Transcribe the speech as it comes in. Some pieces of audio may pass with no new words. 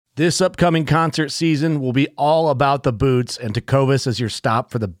This upcoming concert season will be all about the boots, and Tecovas is your stop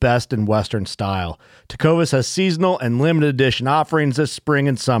for the best in Western style. Tecovas has seasonal and limited edition offerings this spring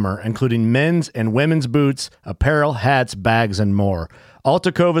and summer, including men's and women's boots, apparel, hats, bags, and more. All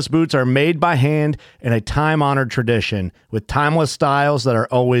Tecovas boots are made by hand in a time-honored tradition with timeless styles that are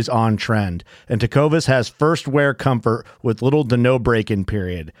always on trend. And Tecovas has first wear comfort with little to no break-in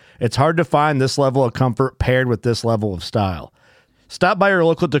period. It's hard to find this level of comfort paired with this level of style. Stop by your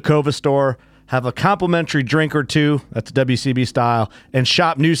local Tecovas store, have a complimentary drink or two, that's WCB style, and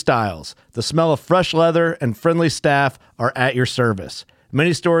shop new styles. The smell of fresh leather and friendly staff are at your service.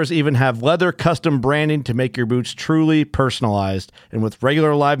 Many stores even have leather custom branding to make your boots truly personalized. And with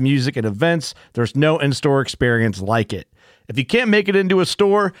regular live music and events, there's no in-store experience like it. If you can't make it into a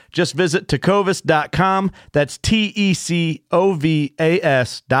store, just visit tecovas.com. That's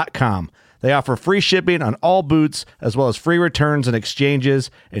TECOVAS.com. They offer free shipping on all boots, as well as free returns and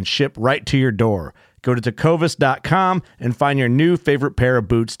exchanges, and ship right to your door. Go to tecovas.com and find your new favorite pair of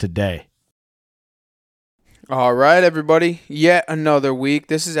boots today. All right, everybody. Yet another week.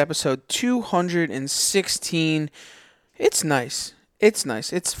 This is episode 216. It's nice. It's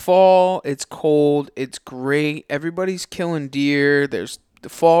nice. It's fall. It's cold. It's great. Everybody's killing deer. There's the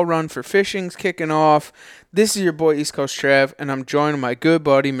fall run for fishing's kicking off. This is your boy East Coast Trev, and I'm joined by my good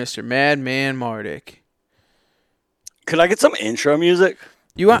buddy, Mr. Madman Mardick. Could I get some intro music?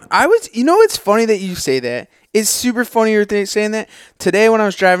 It's funny that you say that. It's super funny you're saying that. Today when I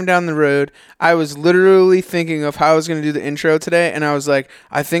was driving down the road, I was literally thinking of how I was going to do the intro today, and I was like,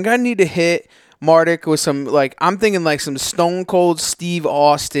 I think I need to hit Mardick with some, I'm thinking some Stone Cold Steve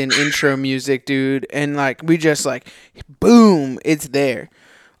Austin intro music, dude, and we just boom, it's there.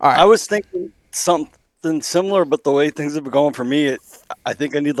 All right. I was thinking something similar, but the way things have been going for me, I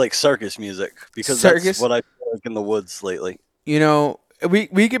think I need circus music, because that's what I feel like in the woods lately.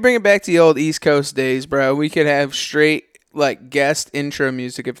 We could bring it back to the old East Coast days, bro. We could have straight guest intro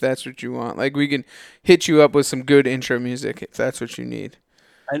music if that's what you want. We can hit you up with some good intro music if that's what you need.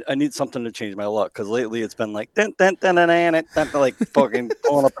 I need something to change my luck, because lately it's been fucking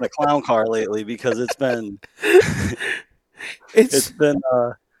pulling up in a clown car lately, because it's been it's been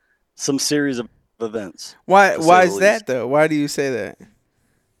some series of events. Why is that though? Why do you say that?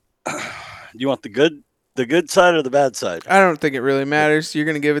 You want the good side or the bad side? I don't think it really matters. You're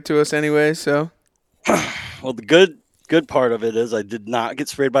gonna give it to us anyway, so. Well, the good part of it is I did not get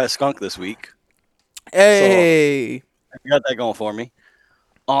sprayed by a skunk this week. Hey, so I got that going for me.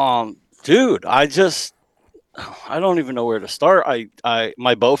 Dude, I don't even know where to start.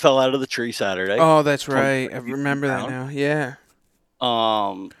 My bow fell out of the tree Saturday. Oh, that's right. I remember that now. Yeah.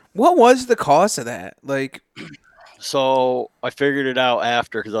 What was the cause of that? So I figured it out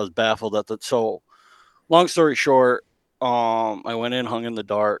after, because I was baffled at so long story short, I went in, hung in the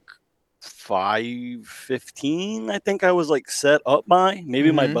dark, 5:15. I think I was set up by.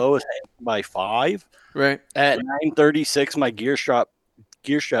 Maybe my bow was by 5. Right. At 9:36, my gear strap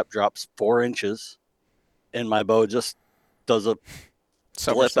drops 4 inches, and my bow just does a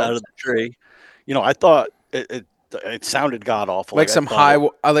flip out of the tree. I thought it sounded god awful. Some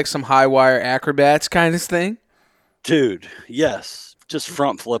high wire acrobats kind of thing. Dude, yes, just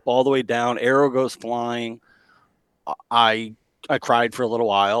front flip all the way down. Arrow goes flying. I cried for a little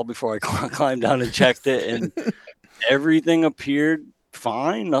while before I climbed down and checked it, and everything appeared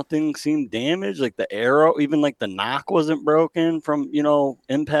fine. Nothing seemed damaged. The arrow, even the knock wasn't broken from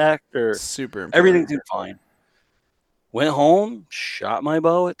impact, or super important. Everything seemed fine. Went home, shot my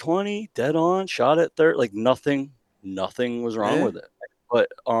bow at 20, dead on. Shot at 30, nothing was wrong with it. But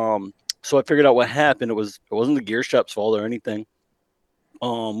so I figured out what happened. It wasn't the gear strap's fault or anything.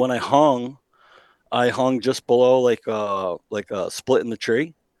 When I hung just below a split in the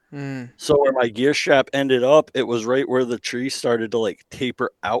tree. So where my gear strap ended up, it was right where the tree started to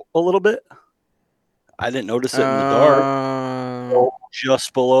taper out a little bit. I didn't notice it in the dark. So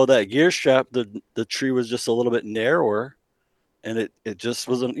just below that gear strap, the tree was just a little bit narrower, and it just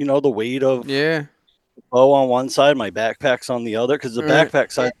wasn't, the weight of the bow on one side, my backpack's on the other, because the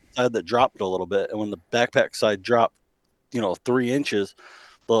backpack side that dropped a little bit, and when the backpack side dropped 3 inches,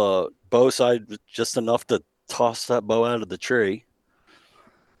 the bow side was just enough to toss that bow out of the tree.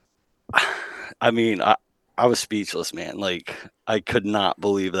 I mean, I was speechless, man. I could not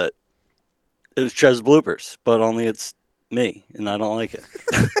believe that it was Trev's bloopers, but only it's me, and I don't like it.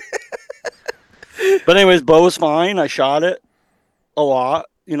 But anyways, bow was fine. I shot it a lot,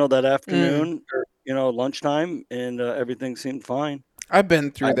 that afternoon, or, lunchtime, and everything seemed fine. I've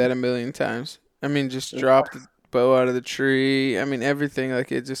been through that a million times. I mean, just dropped the bow out of the tree. I mean, everything.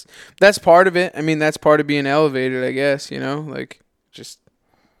 That's part of it. I mean, that's part of being elevated, I guess, just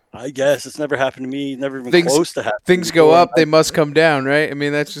I guess it's never happened to me. Never even Things close to happening. things go before. up, they must come down, right? I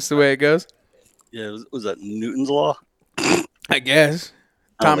mean, that's just the way it goes. Yeah, was that Newton's law? I guess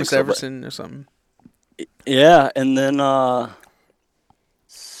I don't think Thomas so, but Everson or something. yeah. And then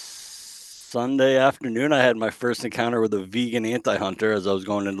Sunday afternoon, I had my first encounter with a vegan anti-hunter as I was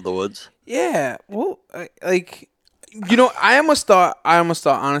going into the woods. Yeah, well, I almost thought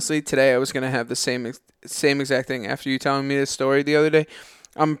honestly today I was gonna have the same exact thing after you telling me this story the other day.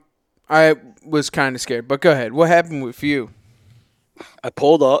 I was kind of scared, but go ahead. What happened with you? I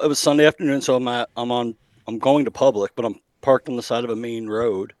pulled up. It was Sunday afternoon, so I'm going to public, but I'm parked on the side of a main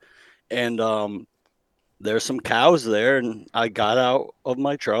road, and there's some cows there, and I got out of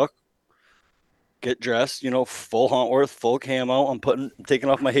my truck, get dressed, full Huntworth, full camo. I'm taking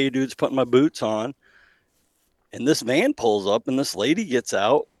off my Hey Dudes, putting my boots on, and this van pulls up, and this lady gets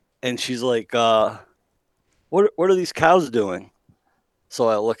out, and she's like, "What are these cows doing?" So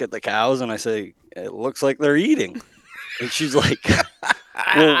I look at the cows and I say, "It looks like they're eating." And she's like,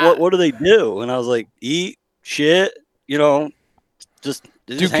 "Well, what do they do?" And I was like, "Eat, shit, just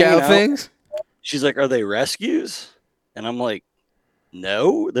Do hanging cow out." things? She's like, "Are they rescues?" And I'm like,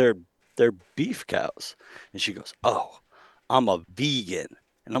 "No, they're beef cows." And she goes, "Oh, I'm a vegan."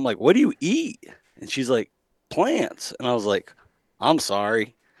 And I'm like, "What do you eat?" And she's like, "Plants." And I was like, "I'm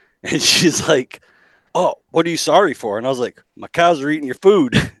sorry." And she's like, "Oh, what are you sorry for?" And I was like, "My cows are eating your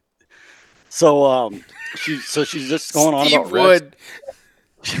food." So she's just going on Steve about Wood.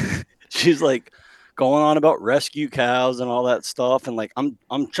 she's like going on about rescue cows and all that stuff, and like I'm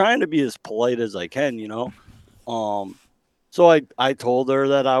trying to be as polite as I can. So I told her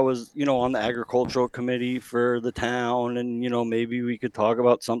that I was, on the agricultural committee for the town, and maybe we could talk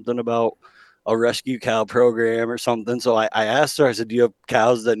about something about a rescue cow program or something. So I asked her, I said, "Do you have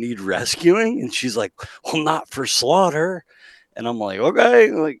cows that need rescuing?" And she's like, "Well, not for slaughter." And I'm like,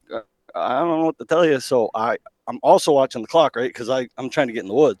 "Okay, like I don't know what to tell you." So I'm also watching the clock, right? Because I'm trying to get in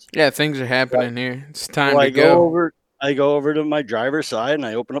the woods. Yeah, things are happening here. It's time So to go. I go over to my driver's side and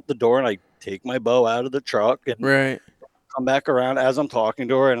I open up the door and I take my bow out of the truck and Right. come back around as I'm talking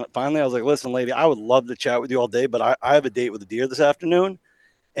to her. And finally I was like, "Listen, lady, I would love to chat with you all day, but I have a date with a deer this afternoon."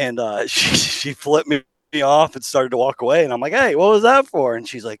 And she flipped me off and started to walk away. And I'm like, "Hey, what was that for?" And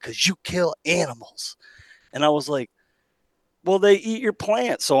she's like, "'Cause you kill animals." And I was like, "Well, they eat your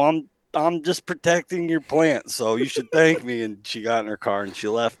plants, so I'm just protecting your plants, so you should thank me." And she got in her car and she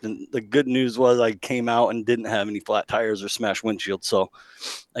left. And the good news was I came out and didn't have any flat tires or smashed windshield. So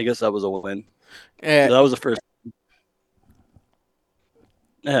I guess that was a win. Yeah. That was the first.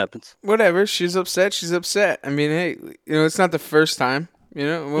 It happens. Whatever. She's upset. She's upset. I mean, hey, it's not the first time. It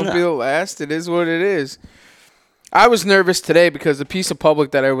won't be No. the last. It is what it is. I was nervous today because the piece of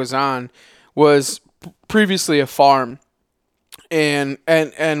public that I was on was previously a farm. And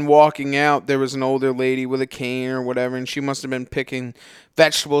walking out, there was an older lady with a cane or whatever, and she must have been picking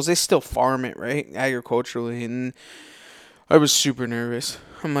vegetables. They still farm it, right, agriculturally, and I was super nervous.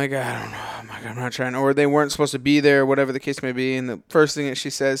 I'm like, I don't know. I'm like, I'm not trying. Or they weren't supposed to be there, whatever the case may be. And the first thing that she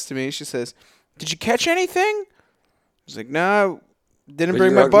says to me, she says, "Did you catch anything?" I was like, "No, didn't But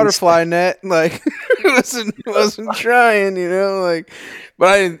bring you're my ugly. butterfly net." Like, wasn't trying, like.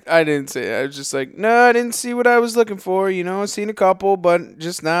 But I didn't say it. I was just like, "No, I didn't see what I was looking for. I seen a couple, but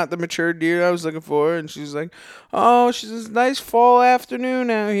just not the mature deer I was looking for." And she's like, "Oh, she's a nice fall afternoon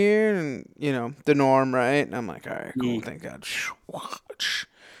out here," and the norm, right? And I'm like, "All right, cool, thank God."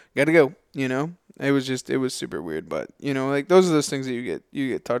 Gotta go. It was super weird, but like those are those things that you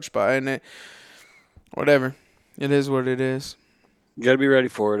get touched by, and whatever, it is what it is. You got to be ready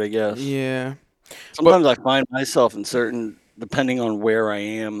for it, I guess. Yeah, Sometimes I find myself in depending on where I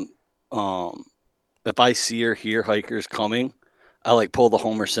am, if I see or hear hikers coming, I like pull the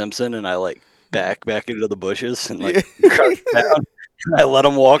Homer Simpson and I like back into the bushes and like crouch down. And I let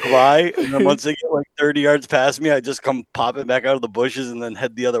them walk by, and then once they get like 30 yards past me, I just come popping back out of the bushes and then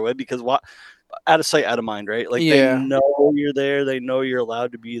head the other way because out of sight, out of mind, right? Like they yeah. know you're there, they know you're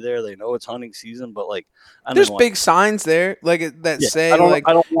allowed to be there, they know it's hunting season, but like I There's don't want, big signs there, like that yeah, say like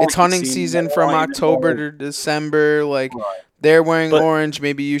I don't want it's to hunting see season no from line October involved. to December. Like Right. they're wearing But orange,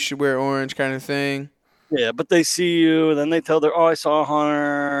 maybe you should wear orange, kind of thing. yeah, but they see you, and then they tell their, "Oh, I saw a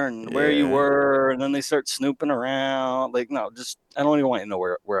hunter," and where you Yeah. were, and then they start snooping around. Like, no, just I don't even want you to know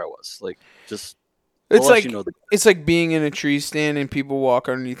where I was. Like, just It's I'll let you like know. it's like being in a tree stand and people walk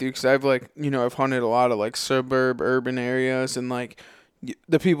underneath you. Because I've I've hunted a lot of like urban areas, and like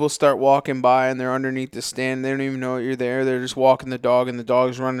the people start walking by and they're underneath the stand. They don't even know you're there. They're just walking the dog, and the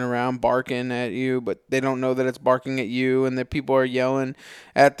dog's running around barking at you, but they don't know that it's barking at you, and the people are yelling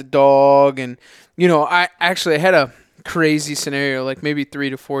at the dog. And I actually had a crazy scenario, like maybe 3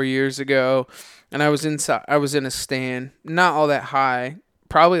 to 4 years ago, and I was in a stand, not all that high,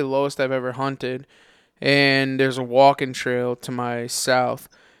 probably the lowest I've ever hunted, and there's a walking trail to my south,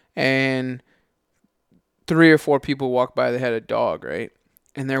 and 3 or 4 people walk by. They had a dog, right?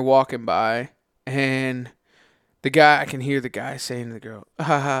 And they're walking by, and I can hear the guy saying to the girl,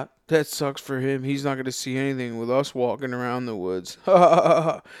 haha, that sucks for him. He's not going to see anything with us walking around the woods. Ha ha ha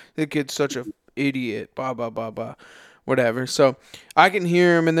ha. The kid's such a idiot. Blah, blah, blah, blah. Whatever. So I can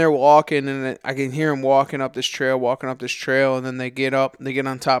hear him, and they're walking, and I can hear him walking up this trail, and then they get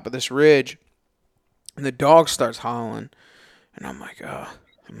on top of this ridge, and the dog starts howling. And I'm like,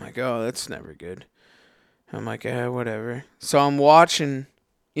 oh, that's never good. I'm like, whatever. So I'm watching,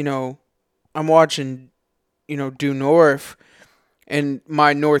 due north, and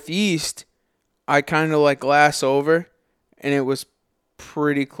my northeast, I kind of like glass over, and it was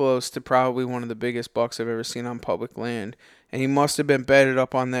pretty close to probably one of the biggest bucks I've ever seen on public land. And he must have been bedded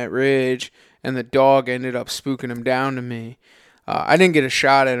up on that ridge, and the dog ended up spooking him down to me. I didn't get a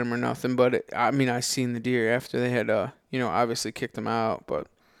shot at him or nothing, but I seen the deer after they had, obviously kicked him out, but.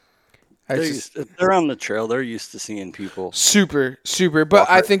 If they're on the trail, they're used to seeing people. Super. But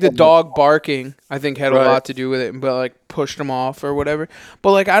I think the dog barking, had a lot to do with it, but like pushed them off or whatever.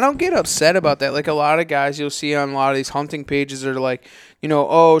 But like, I don't get upset about that. Like a lot of guys you'll see on a lot of these hunting pages are like,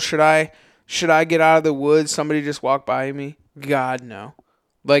 oh, should I get out of the woods? Somebody just walked by me. God, no.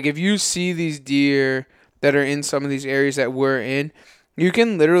 Like if you see these deer that are in some of these areas that we're in, you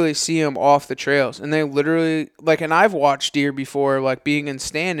can literally see them off the trails, and they literally, and I've watched deer before, like, being in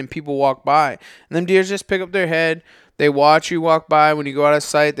stand, and people walk by, and them deer just pick up their head, they watch you walk by, when you go out of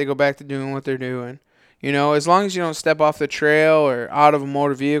sight, they go back to doing what they're doing, as long as you don't step off the trail, or out of a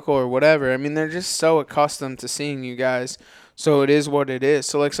motor vehicle, or whatever, they're just so accustomed to seeing you guys, so it is what it is,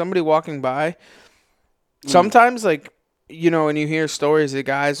 so, somebody walking by, sometimes, and you hear stories of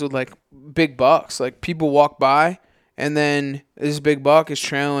guys with, big bucks, people walk by, and then this big buck is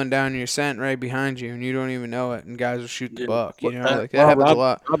trailing down your scent right behind you, and you don't even know it, and guys will shoot the buck. That happens a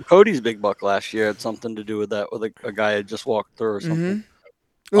lot. Rob Cody's big buck last year had something to do with that, with a guy had just walked through or something.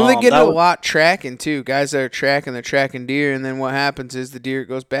 Mm-hmm. Well, they get a lot tracking, too. Guys that are they're tracking deer, and then what happens is the deer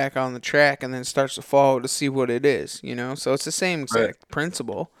goes back on the track and then starts to follow to see what it is, So it's the same exact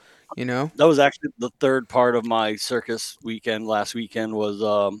principle, That was actually the third part of my circus weekend last weekend was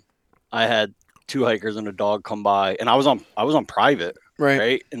I had 2 hikers and a dog come by, and I was on private,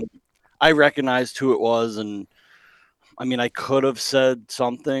 right? And I recognized who it was, and I could have said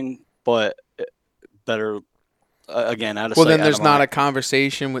something, but better again out of sight. Well, then there's not a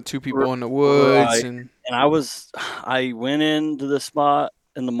conversation with 2 people in the woods, and I went into the spot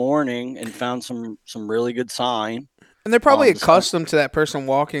in the morning and found some really good sign. And they're probably accustomed to that person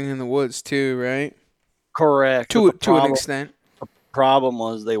walking in the woods too, right? Correct. To an extent. The problem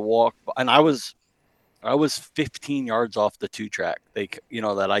was they walked, and I was 15 yards off the 2-track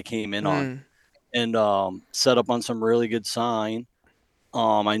that I came in on, and set up on some really good sign.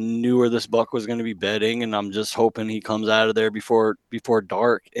 I knew where this buck was going to be bedding, and I'm just hoping he comes out of there before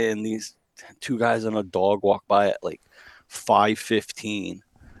dark. And these 2 guys and a dog walk by at 5:15,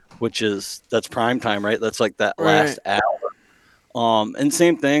 that's prime time, right? That's that last hour. And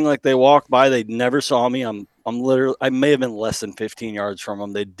same thing, they walked by, they never saw me. I'm literally, I may have been less than 15 yards from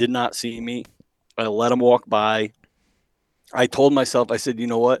them. They did not see me. I let them walk by. I told myself, I said, you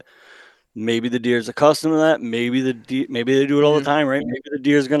know what? Maybe the deer's accustomed to that. Maybe they do it all the time, right?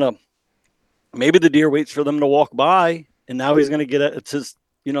 Maybe the deer waits for them to walk by, and now he's gonna get it. It's his,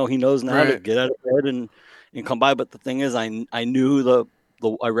 he knows now to get out of bed and come by. But the thing is, I knew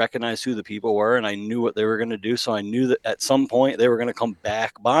I recognized who the people were, and I knew what they were gonna do. So I knew that at some point they were gonna come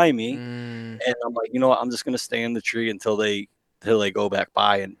back by me, and I'm like, you know what? I'm just gonna stay in the tree until they go back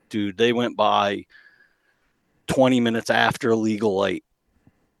by. And dude, they went by 20 minutes after legal light.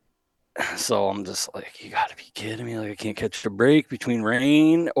 So I'm just like, you gotta be kidding me. I can't catch a break between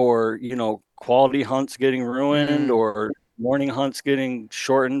rain or, quality hunts getting ruined or morning hunts getting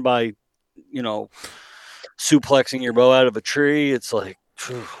shortened by, suplexing your bow out of a tree. It's like,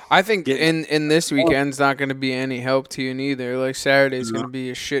 phew, I think in this weekend's not going to be any help to you neither. Saturday's going to be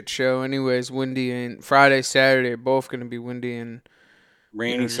a shit show anyways, windy, and Friday, Saturday are both going to be windy and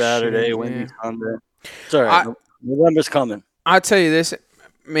rainy Saturday, windy Sunday. It's all right. November's coming. I'll tell you this,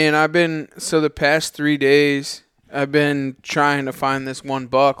 man, the past 3 days, I've been trying to find this one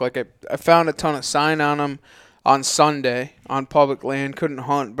buck. I found a ton of sign on him on Sunday on public land. Couldn't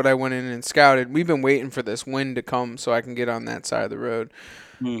hunt, but I went in and scouted. We've been waiting for this wind to come so I can get on that side of the road.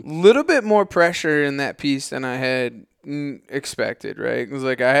 Little bit more pressure in that piece than I had expected, right? It was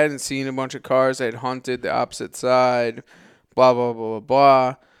like I hadn't seen a bunch of cars. I had hunted the opposite side, blah, blah, blah, blah,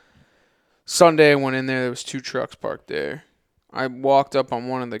 blah. Sunday, I went in there. There was 2 trucks parked there. I walked up on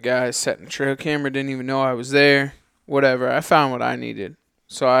one of the guys setting the trail camera. Didn't even know I was there. Whatever. I found what I needed.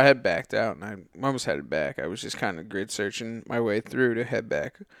 So I had backed out, and I was headed back. I was just kind of grid searching my way through to head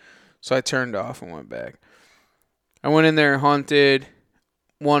back. So I turned off and went back. I went in there and hunted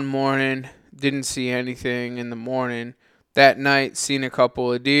one morning. Didn't see anything in the morning. That night, seen a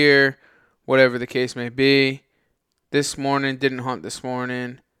couple of deer, whatever the case may be. This morning, didn't hunt this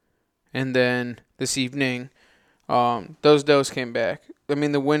morning. And then this evening, those does came back. I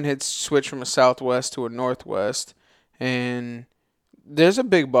mean, the wind had switched from a southwest to a northwest, and there's a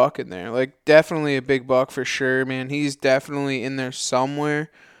big buck in there. Like, definitely a big buck for sure, man. He's definitely in there somewhere.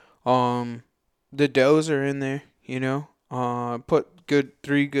 The does are in there, you know. Put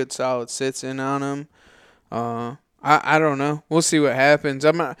 3 good solid sits in on him. I don't know. We'll see what happens.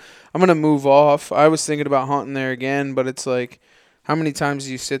 I'm gonna move off. I was thinking about hunting there again, but it's like, how many times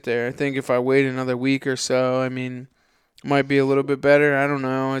do you sit there? I think if I wait another week or so, I mean, it might be a little bit better. I don't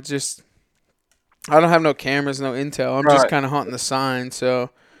know. It's just, I don't have no cameras, no intel. I'm just kind of hunting the sign.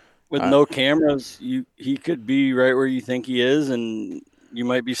 So with no cameras, he could be right where you think he is, and you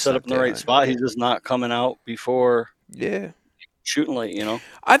might be set up in the right spot. He's just not coming out before shooting light, you know?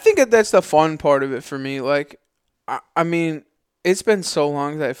 I think that's the fun part of it for me. Like, I mean, it's been so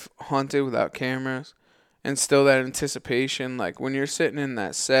long that I've hunted without cameras. And still that anticipation, like when you're sitting in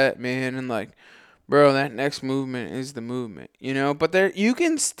that set, man, and like, bro, that next movement is the movement, you know? But there, you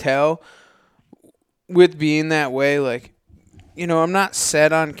can tell with being that way, like, you know, I'm not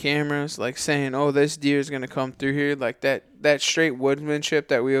set on cameras, like saying, oh, this deer is going to come through here. Like that straight woodsmanship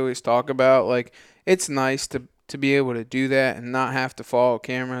that we always talk about, like, it's nice to be able to do that and not have to follow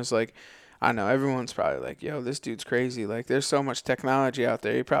cameras. Like, I know everyone's probably like, yo, this dude's crazy. Like, there's so much technology out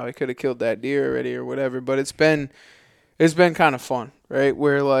there. He probably could have killed that deer already or whatever. But it's been kind of fun, right?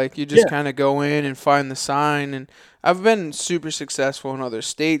 Where, like, you just kind of go in and find the sign. And I've been super successful in other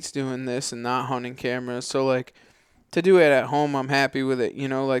states doing this and not hunting cameras. So, like, to do it at home, I'm happy with it. You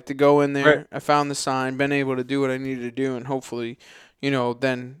know, like, to go in there, I found the sign, been able to do what I needed to do, and hopefully, you know,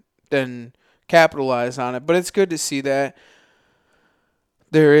 then capitalize on it. But it's good to see that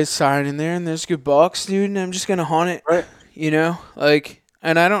there is sign in there and there's good bucks, dude, and I'm just gonna hunt it. Right. You know? Like,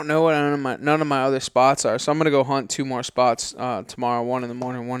 and I don't know what none of my other spots are, so I'm gonna go hunt 2 more spots tomorrow, 1 in the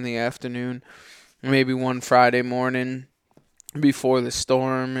morning, 1 in the afternoon, maybe 1 Friday morning before the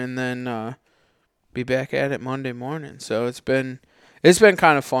storm, and then be back at it Monday morning. So it's been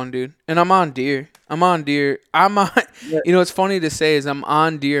kind of fun, dude. And I'm on deer. I'm on. You know, what's funny to say is I'm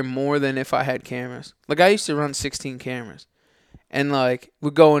on deer more than if I had cameras. Like, I used to run 16 cameras. And, like,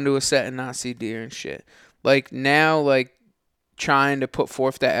 would go into a set and not see deer and shit. Like, now, like, trying to put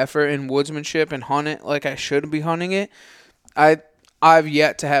forth that effort in woodsmanship and hunt it like I should be hunting it, I've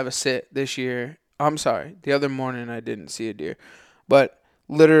yet to have a sit this year. I'm sorry. The other morning I didn't see a deer. But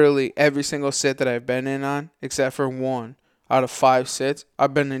literally every single sit that I've been in on, except for 1 out of 5 sits,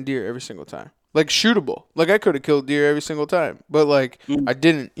 I've been in deer every single time. Like, shootable. Like, I could have killed deer every single time. But, like, I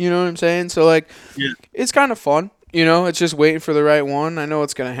didn't. You know what I'm saying? So, like, it's kind of fun. You know, it's just waiting for the right one. I know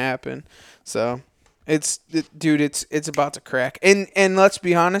it's gonna happen. So, dude, it's about to crack. And let's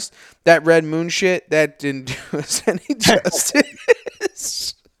be honest, that red moon shit, that didn't do us any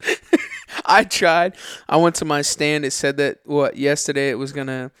justice. I tried. I went to my stand. It said that yesterday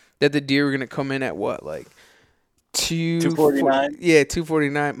that the deer were gonna come in at like 2:49. Yeah,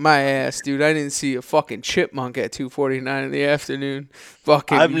 2:49. My ass, dude. I didn't see a fucking chipmunk at 2:49 in the afternoon.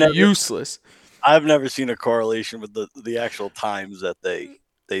 Fucking useless. I've never seen a correlation with the actual times that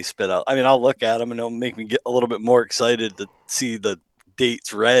they spit out. I mean, I'll look at them and it'll make me get a little bit more excited to see the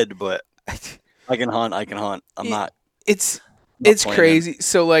dates read, but I can hunt. I'm not. It's crazy.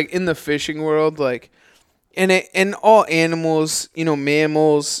 So, like, in the fishing world, like, and all animals, you know,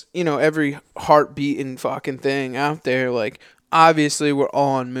 mammals, you know, every heartbeating fucking thing out there, like, obviously we're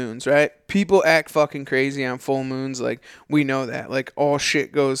all on moons, right? People act fucking crazy on full moons. Like, we know that. Like, all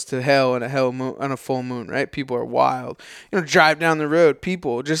shit goes to hell on a full moon, right? People are wild. You know, drive down the road.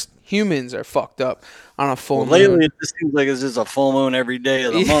 Humans are fucked up on a full moon. Lately, it just seems like it's just a full moon every day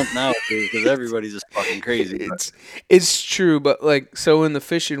of the month now because everybody's just fucking crazy. It's true, but, like, so in the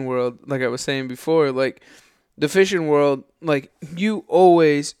fishing world, like I was saying before, like, the fishing world, like,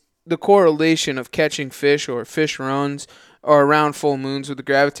 the correlation of catching fish or fish runs are around full moons with the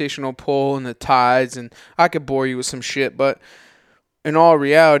gravitational pull and the tides, and I could bore you with some shit, but in all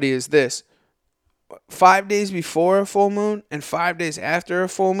reality is this. 5 days before a full moon and 5 days after a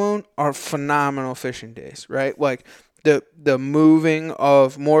full moon are phenomenal fishing days, right? Like, the moving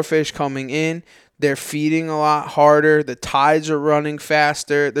of more fish coming in. They're feeding a lot harder. The tides are running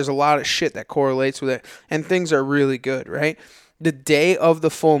faster. There's a lot of shit that correlates with it, and things are really good, right? The day of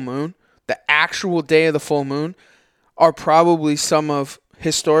the full moon, the actual day of the full moon, are probably some of,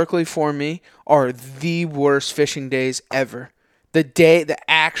 historically for me, are the worst fishing days ever. The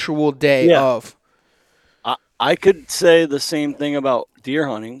actual day Yeah. of. I could say the same thing about deer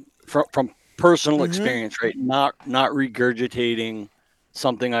hunting from personal experience, right? Not regurgitating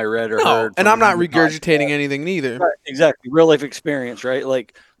something I read or No, heard. and From I'm not another podcast. regurgitating anything either. Right, exactly. Real life experience, right?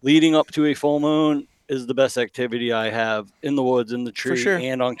 Like leading up to a full moon is the best activity I have in the woods, in the For tree, sure.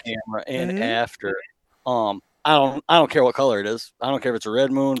 and on camera, and after. I don't care what color it is. I don't care if it's a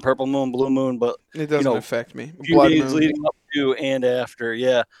red moon, purple moon, blue moon, but It doesn't affect me. few Blood days moon. leading up to and after,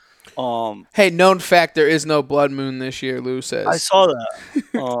 yeah. Hey, known fact, there is no blood moon this year, Lou I says. saw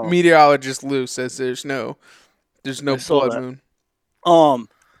that. Meteorologist Lou says there's no I saw blood that. moon.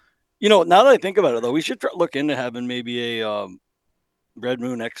 Now that I think about it, though, we should look into having maybe a red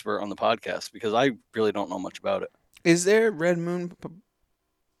moon expert on the podcast because I really don't know much about it. Is there red moon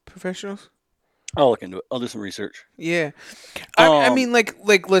professionals? I'll look into it. I'll do some research. Yeah. I mean, like,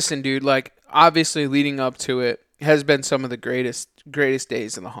 listen, dude. Like, obviously, leading up to it has been some of the greatest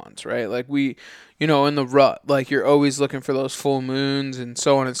days in the hunts, right? Like in the rut, like you're always looking for those full moons and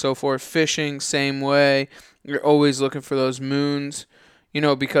so on and so forth. Fishing, same way. You're always looking for those moons,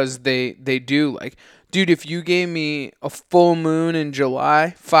 because they do. Like, dude, if you gave me a full moon in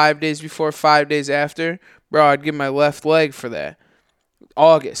July, 5 days before, 5 days after, bro, I'd give my left leg for that.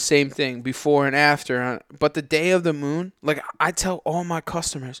 August, same thing, before and after. But the day of the moon, like I tell all my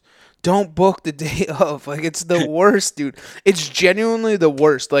customers, don't book the day of. Like, it's the worst, dude. It's genuinely the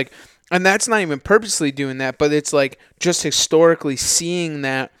worst. Like, and that's not even purposely doing that, but it's like just historically seeing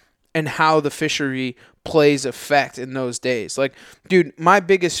that and how the fishery plays effect in those days. Like, dude, my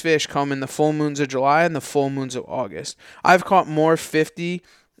biggest fish come in the full moons of July and the full moons of August. I've caught more 50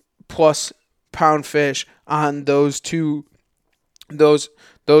 plus pound fish on those two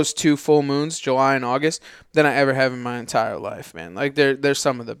full moons, July and August, than I ever have in my entire life, man. Like, they're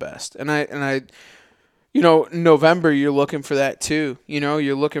some of the best. And I November, you're looking for that too.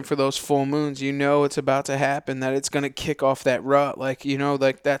 You're looking for those full moons. It's about to happen, that it's going to kick off that rut. Like,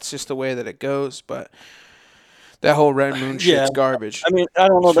 like that's just the way that it goes. But that whole red moon shit's garbage. I mean, I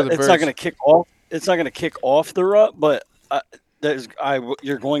don't know that it's not going to kick off. It's not going to kick off the rut, but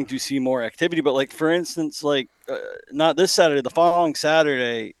you're going to see more activity. But like, for instance, like not this Saturday, the following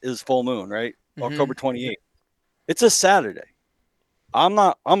Saturday is full moon, right? October 28th. It's a Saturday. I'm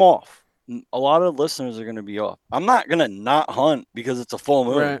off. A lot of listeners are going to be off. I'm not going to not hunt because it's a full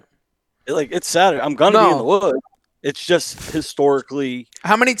moon. Right. It's Saturday. I'm going to be in the woods. It's just historically.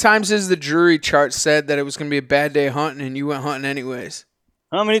 How many times has the jury chart said that it was going to be a bad day hunting and you went hunting anyways?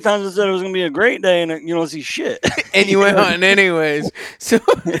 How many times I said it was going to be a great day and you don't see shit? And you went hunting anyways. So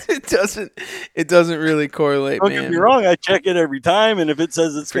it doesn't really correlate, man. Don't get me wrong, I check it every time, and if it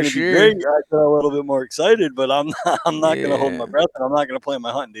says it's going to be great, I get a little bit more excited, but I'm not going to hold my breath, and I'm not going to plan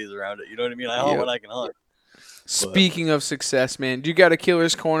my hunting days around it. You know what I mean? I hunt when I can hunt. Speaking of success, man, do you got a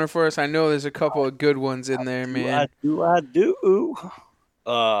killer's corner for us? I know there's a couple of good ones in there, man. I do.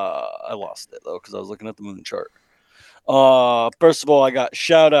 I lost it, though, because I was looking at the moon chart. First of all, I got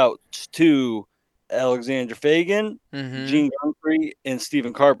shout outs to Alexander Fagan, Gene Gumphrey, and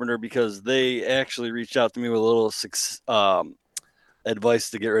Stephen Carpenter because they actually reached out to me with a little advice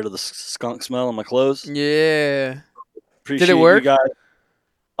to get rid of the skunk smell in my clothes. Yeah. Appreciate Did it work? You guys.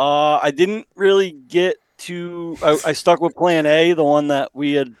 I didn't really get to. I stuck with Plan A, the one that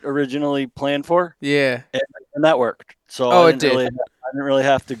we had originally planned for. Yeah. And that worked. So I didn't really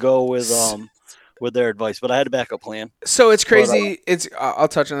have to go with their advice, but I had a backup plan. So it's crazy. I'll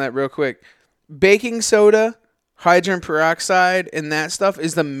touch on that real quick. Baking soda, hydrogen peroxide, and that stuff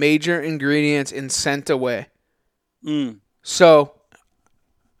is the major ingredients in scent away. So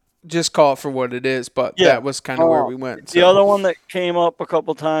just call it for what it is, but that was kind of where we went. The other one that came up a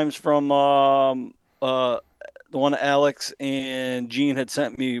couple times from the one Alex and Gene had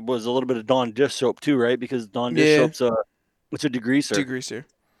sent me was a little bit of Dawn dish soap too, right? Because Dawn dish soap's it's a degreaser.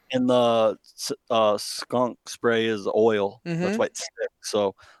 And the skunk spray is oil. That's why it's thick.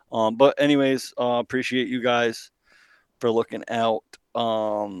 So, but anyways, appreciate you guys for looking out.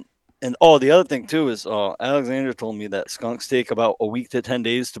 And the other thing too is Alexander told me that skunks take about a week to 10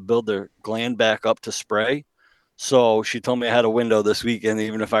 days to build their gland back up to spray. So she told me I had a window this weekend.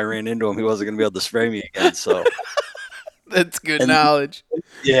 Even if I ran into him, he wasn't going to be able to spray me again. So that's good knowledge.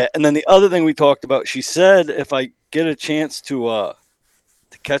 Yeah. And then the other thing we talked about, she said, if I get a chance to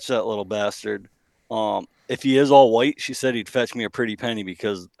catch that little bastard, if he is all white, she said he'd fetch me a pretty penny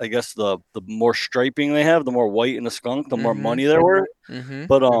because I guess the more striping they have, the more white in the skunk, the more money they're worth. Mm-hmm.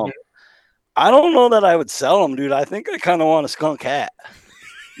 But I don't know that I would sell them, dude. I think I kind of want a skunk hat.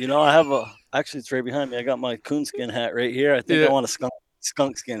 I have actually it's right behind me. I got my coonskin hat right here. I think I want a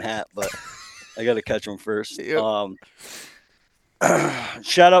skunk skin hat, but I got to catch them first. Yep.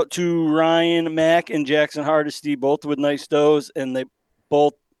 Shout out to Ryan Mack and Jackson Hardesty, both with nice does, and they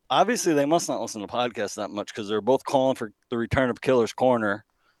both obviously they must not listen to podcasts that much because they're both calling for the return of Killer's Corner.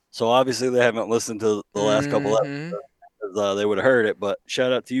 So obviously they haven't listened to the last couple episodes. They would have heard it. But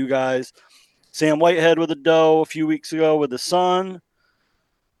shout out to you guys. Sam Whitehead with a doe a few weeks ago with the son.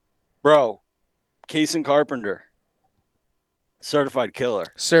 Bro, Cason Carpenter, certified killer.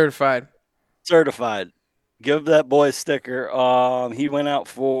 Certified. Give that boy a sticker. He went out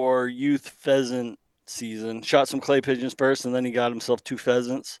for youth pheasant season, shot some clay pigeons first, and then he got himself 2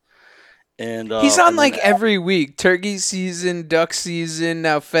 pheasants. And he's on like every week. Turkey season, duck season,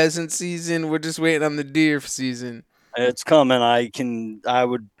 now pheasant season. We're just waiting on the deer season. It's coming. I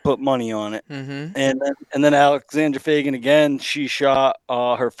would put money on it. Mm-hmm. And then Alexandra Fagan again. She shot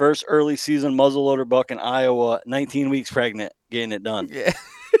her first early season muzzleloader buck in Iowa, 19 weeks pregnant, getting it done. Yeah.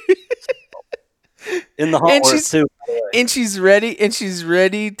 In the Huntworth too. And she's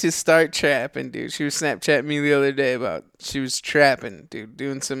ready to start trapping, dude. She was Snapchatting me the other day about she was trapping, dude,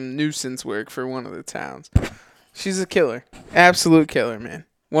 doing some nuisance work for one of the towns. She's a killer. absolute killer, man.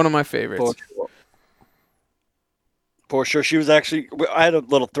 One of my favorites. For sure. She was actually, I had a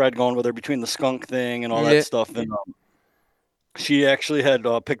little thread going with her between the skunk thing and all that stuff. And she actually had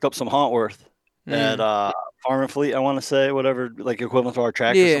picked up some Huntworth at Farm and Fleet, I want to say, whatever, like equivalent to our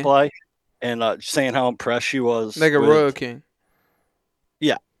Tractor Supply. And saying how impressed she was. Like a Royal King.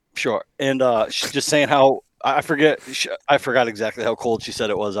 Yeah, sure. And she's just saying how, I forgot exactly how cold she said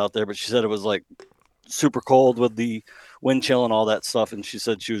it was out there, but she said it was like super cold with the wind chill and all that stuff. And she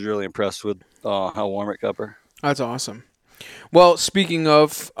said she was really impressed with how warm it kept her. That's awesome. Well, speaking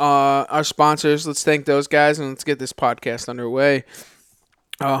of our sponsors, let's thank those guys and let's get this podcast underway.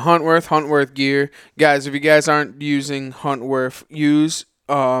 Huntworth Gear. Guys, if you guys aren't using Huntworth, use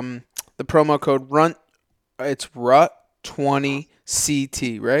the promo code RUNT. It's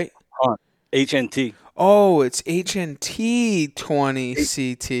RUT20CT, right? HNT. Oh, it's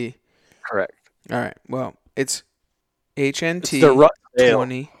HNT20CT. Correct. All right. Well, it's HNT the RUT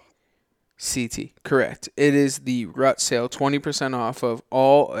 20CT. Correct. It is the RUT sale. 20% off of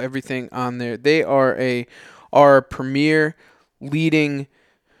everything on there. They are our premier leading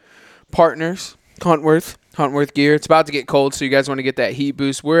partners. Huntworth Gear. It's about to get cold, so you guys want to get that heat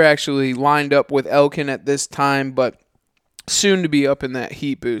boost. We're actually lined up with Elkin at this time, but soon to be up in that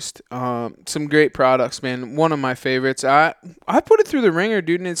heat boost. Some great products, man. One of my favorites. I put it through the ringer,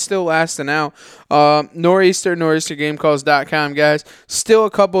 dude, and it's still lasting out. nor'eastergamecalls.com, guys. Still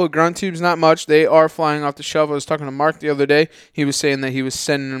a couple of grunt tubes, not much. They are flying off the shelf. I was talking to Mark the other day. He was saying that he was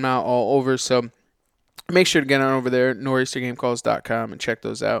sending them out all over, so make sure to get on over there, nor'eastergamecalls.com, and check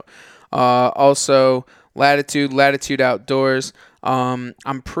those out. Also, Latitude Outdoors.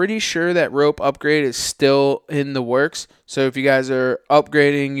 I'm pretty sure that rope upgrade is still in the works. So if you guys are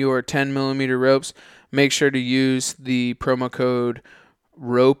upgrading your 10mm ropes, make sure to use the promo code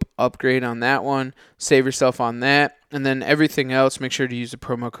rope upgrade on that one. Save yourself on that. And then everything else, make sure to use the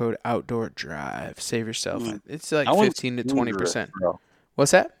promo code outdoor drive. Save yourself. It's like 15 to 20%.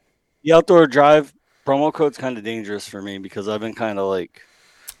 What's that? The outdoor drive promo code's kind of dangerous for me because I've been kind of like,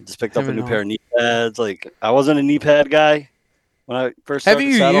 just picked up a new pair of knee pads. Like, I wasn't a knee pad guy when I first started. Have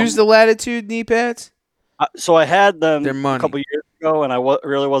you used the Latitude knee pads? So I had them a couple years ago, and I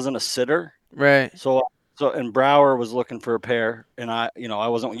really wasn't a sitter. Right. So and Brower was looking for a pair, and I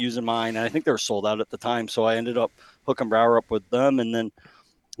wasn't using mine, and I think they were sold out at the time. So I ended up hooking Brower up with them, and then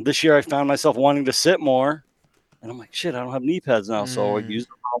this year I found myself wanting to sit more, and I'm like, shit, I don't have knee pads now. So I used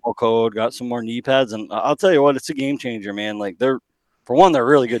the promo code, got some more knee pads, and I'll tell you what, it's a game changer, man. Like they're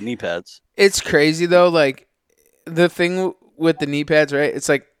really good knee pads. It's crazy, though. Like, the thing with the knee pads, right? It's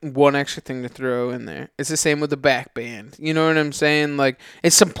like one extra thing to throw in there. It's the same with the back band. You know what I'm saying? Like,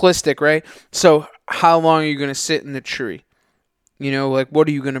 it's simplistic, right? So how long are you going to sit in the tree? You know, like, what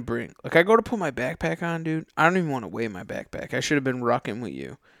are you going to bring? Like, I go to put my backpack on, dude. I don't even want to weigh my backpack. I should have been rucking with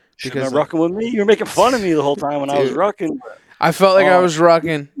you. Should have been rucking with me? You were making fun of me the whole time when I was rucking. I felt like I was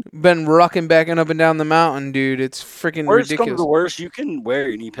been rucking backing up and down the mountain, dude. It's freaking ridiculous. Worst comes to worst, you can wear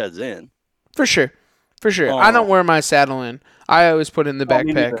your knee pads in. For sure. I don't wear my saddle in. I always put it in the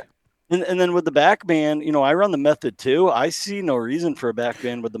backpack. And then with the back band, I run the Method 2. I see no reason for a back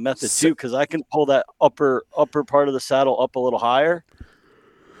band with the Method 2 because I can pull that upper part of the saddle up a little higher.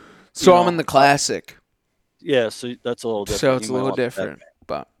 So I'm in the Classic. Yeah, so that's a little different. So it's You a might little want that. different,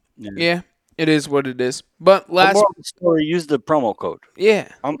 but Yeah. yeah, it is what it is. But But last, more of the story, use the promo code. yeah,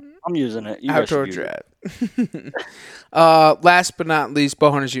 I'm using it. You guys outdoor should use it. drive. Last but not least,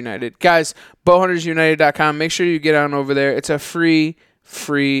 Bowhunters United. Guys, bowhuntersunited.com. Make sure you get on over there. It's a free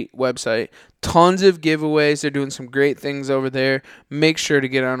website. Tons of giveaways. They're doing some great things over there. Make sure to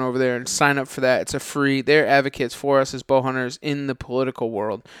get on over there and sign up for that. It's a free. They're advocates for us as bow hunters in the political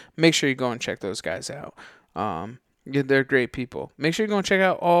world. Make sure you go and check those guys out. Yeah, they're great people. Make sure you go and check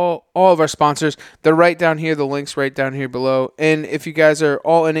out all of our sponsors. They're right down here. The link's right down here below. And if you guys are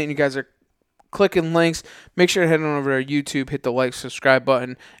all in it and you guys are clicking links, make sure to head on over to our YouTube, hit the like, subscribe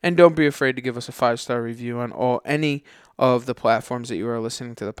button, and don't be afraid to give us a 5-star review on any of the platforms that you are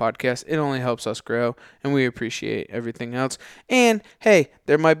listening to the podcast. It only helps us grow, and we appreciate everything else. And hey,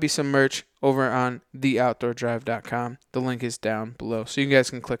 there might be some merch over on theoutdoordrive.com. The link is down below, so you guys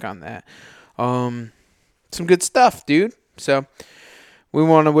can click on that. Some good stuff, dude. So we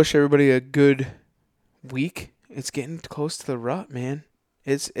want to wish everybody a good week. It's getting close to the rut, man.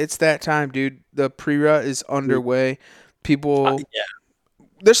 It's that time, dude. The pre-rut is underway. People,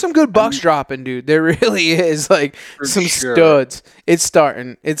 there's some good bucks dropping, dude. There really is, like some studs. It's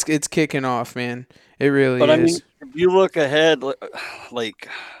starting. It's kicking off, man. It really is. But I mean, if you look ahead, like,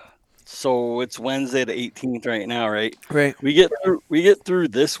 so it's Wednesday the 18th right now, right? Right. We get through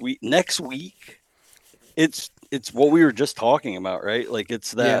this week. Next week, it's what we were just talking about, right? Like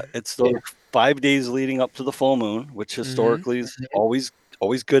it's those 5 days leading up to the full moon, which historically is always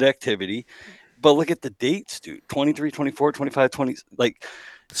good activity. But look at the dates, dude. 23, 24, 25, 20, like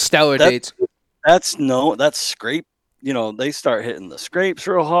stellar dates. That's scrape. You know, they start hitting the scrapes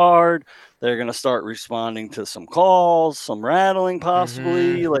real hard. They're going to start responding to some calls, some rattling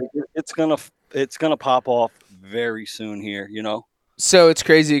possibly. Like it's going to pop off very soon here, you know? So it's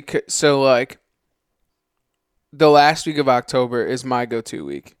crazy. So like the last week of October is my go-to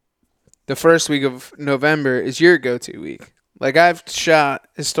week. The first week of November is your go-to week. Like I've shot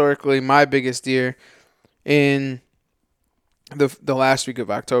historically my biggest deer in the last week of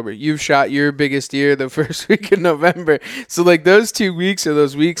October. You've shot your biggest deer the first week of November. So like those 2 weeks are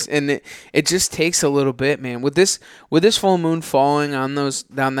those weeks, and it just takes a little bit, man. With this full moon falling on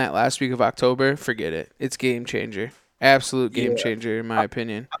that last week of October, forget it. It's game changer. Absolute game changer in my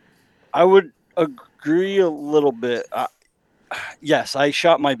opinion. I would agree a little bit. Yes, I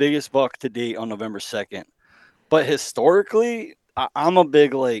shot my biggest buck to date on November 2nd. But historically, I'm a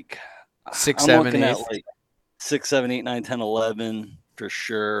big like 6, I'm 7, looking 8. at like 6, 7, 8, 9, 10, 11 for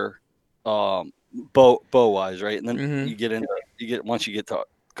sure. Bow wise, right? And then once you get to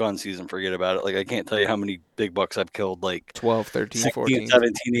gun season, forget about it. Like I can't tell you how many big bucks I've killed, like 12, 13, 16, 14.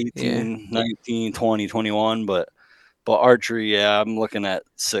 17, 18, 19, 20, 21. But archery, I'm looking at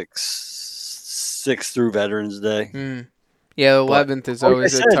six through Veterans Day. Yeah, the 11th is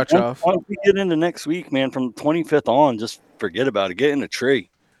always a touch off. Once we get into next week, man, from the 25th on, just forget about it. Get in a tree.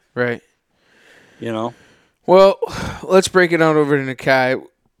 Right. You know? Well, let's break it on over to Nakai.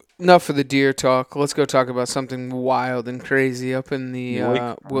 Enough of the deer talk. Let's go talk about something wild and crazy up in the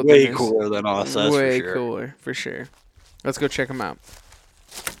wilderness. Way cooler than us, that's way for sure. Cooler, for sure. Let's go check them out.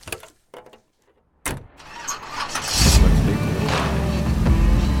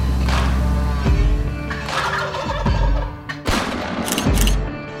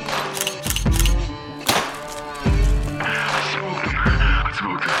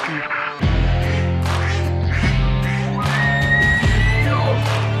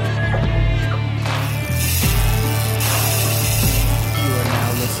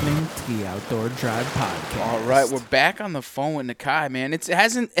 The Outdoor Drive Podcast. All right, we're back on the phone with Nakai, man. It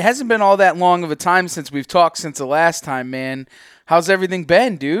hasn't been all that long of a time since we've talked since the last time, man. How's everything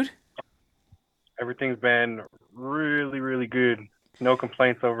been, dude? Everything's been really, really good. No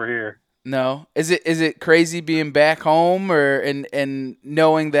complaints over here. No, is it crazy being back home, and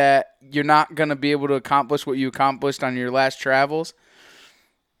knowing that you're not gonna be able to accomplish what you accomplished on your last travels?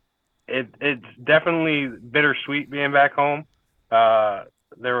 It's definitely bittersweet being back home.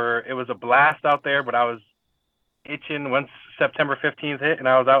 It was a blast out there, but I was itching once September 15th hit and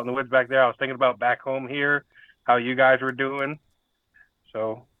I was out in the woods back there. I was thinking about back home here, how you guys were doing.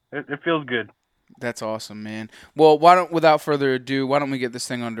 So it feels good. That's awesome, man. Well, without further ado, why don't we get this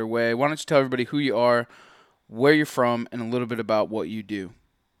thing underway? Why don't you tell everybody who you are, where you're from, and a little bit about what you do?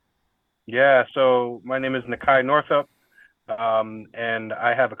 Yeah, so my name is Nakai Northup. And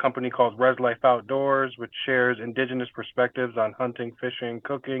I have a company called Res Life Outdoors, which shares indigenous perspectives on hunting, fishing,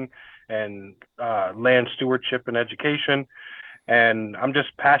 cooking, and land stewardship and education. And I'm just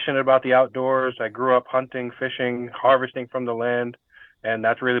passionate about the outdoors. I grew up hunting, fishing, harvesting from the land, and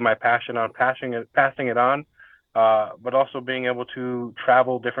that's really my passion on passing it on. but also being able to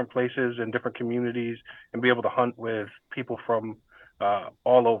travel different places and different communities and be able to hunt with people from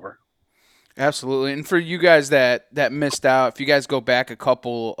all over. Absolutely. And for you guys that missed out, if you guys go back a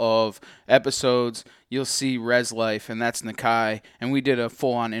couple of episodes, you'll see Res Life, and that's Nakai. And we did a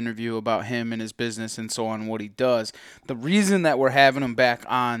full-on interview about him and his business and so on, what he does. The reason that we're having him back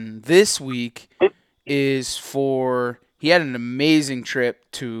on this week is he had an amazing trip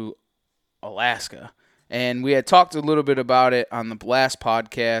to Alaska. And we had talked a little bit about it on the last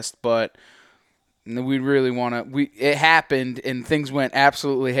podcast, but we really want to. It happened and things went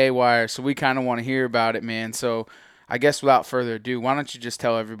absolutely haywire, so we kind of want to hear about it, man. So I guess without further ado, why don't you just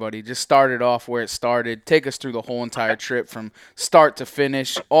tell everybody? Just start it off where it started. Take us through the whole entire trip from start to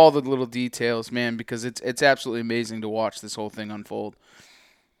finish, all the little details, man, because it's absolutely amazing to watch this whole thing unfold.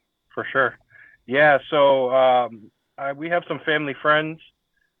 For sure. Yeah. So we have some family friends,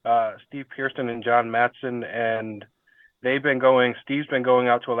 Steve Pearson and John Matson, and Steve's been going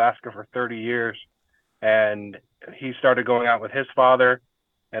out to Alaska for 30 years. And he started going out with his father,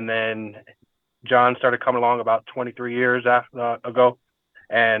 and then John started coming along about 23 years ago,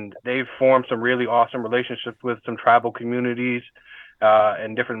 and they've formed some really awesome relationships with some tribal communities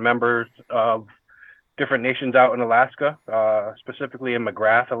and different members of different nations out in Alaska, specifically in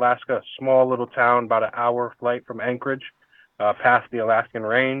McGrath, Alaska, a small little town about an hour flight from Anchorage, past the Alaskan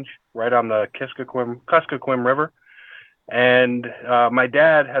Range, right on the Kuskokwim River. And my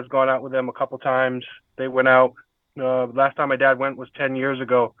dad has gone out with them a couple times. They went out. Last time my dad went was 10 years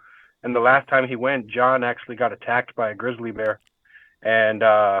ago. And the last time he went, John actually got attacked by a grizzly bear. And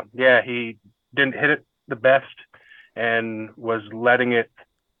he didn't hit it the best and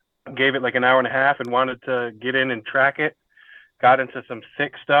gave it like an hour and a half and wanted to get in and track it. Got into some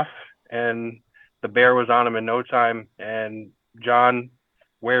thick stuff, and the bear was on him in no time. And John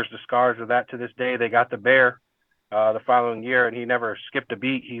wears the scars of that to this day. They got the bear the following year, and he never skipped a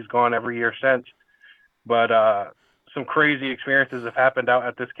beat. He's gone every year since. But some crazy experiences have happened out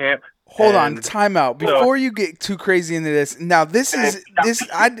at this camp. Hold on, time out. Before you get too crazy into this, now we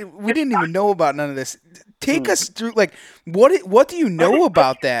didn't even know about none of this. Take us through, like, what do you know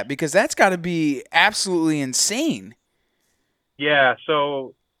about that? Because that's got to be absolutely insane. Yeah,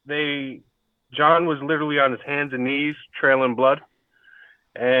 so John was literally on his hands and knees, trailing blood.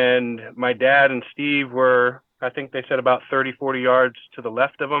 And my dad and Steve were, I think they said about 30, 40 yards to the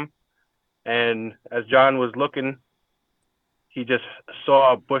left of him. And as John was looking, he just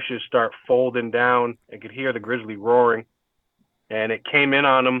saw bushes start folding down and could hear the grizzly roaring. And it came in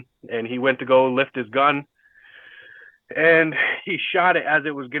on him, and he went to go lift his gun. And he shot it as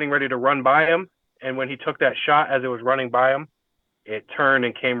it was getting ready to run by him. And when he took that shot as it was running by him, it turned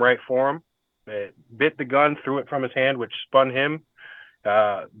and came right for him. It bit the gun, threw it from his hand, which spun him,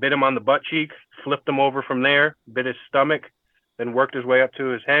 bit him on the butt cheek, flipped him over from there, bit his stomach, then worked his way up to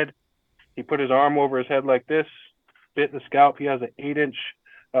his head. He put his arm over his head like this, bit the scalp. He has an 8-inch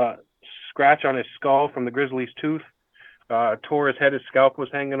scratch on his skull from the grizzly's tooth, tore his head. His scalp was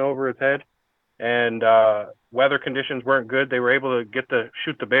hanging over his head. And weather conditions weren't good. They were able to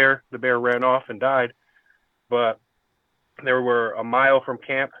shoot the bear. The bear ran off and died. But they were a mile from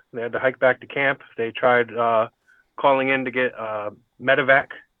camp. They had to hike back to camp. They tried calling in to get medevac.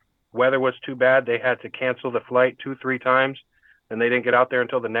 Weather was too bad. They had to cancel the flight 2-3 times, and they didn't get out there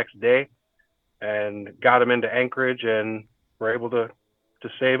until the next day, and got him into Anchorage and were able to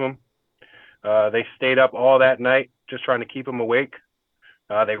save him. They stayed up all that night just trying to keep him awake.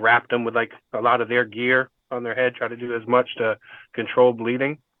 They wrapped him with like a lot of their gear on their head, tried to do as much to control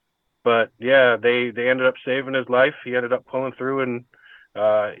bleeding. But yeah, they ended up saving his life. He ended up pulling through,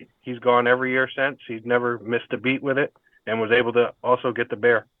 and he's gone every year since. He's never missed a beat with it, and was able to also get the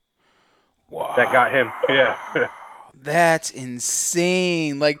bear. Wow. That got him. Yeah. That's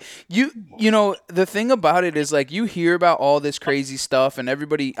insane. Like, you know, the thing about it is, like, you hear about all this crazy stuff, and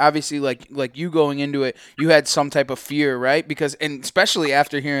everybody, obviously, like you going into it, you had some type of fear, right? Because, and especially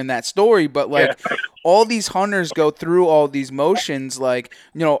after hearing that story, but like, yeah, all these hunters go through all these motions. Like,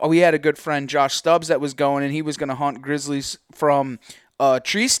 you know, we had a good friend, Josh Stubbs, that was going, and he was going to hunt grizzlies from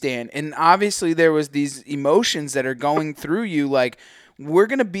tree stand, and obviously there was these emotions that are going through you, like, we're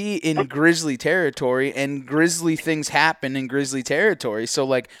going to be in grizzly territory, and grizzly things happen in grizzly territory. So,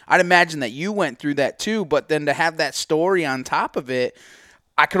 like, I'd imagine that you went through that too, but then to have that story on top of it,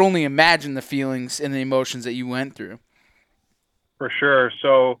 I could only imagine the feelings and the emotions that you went through. For sure.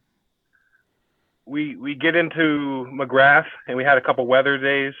 So we get into McGrath, and we had a couple weather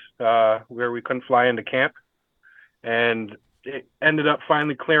days where we couldn't fly into camp, and it ended up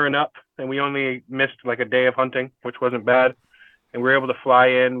finally clearing up, and we only missed like a day of hunting, which wasn't bad. And we were able to fly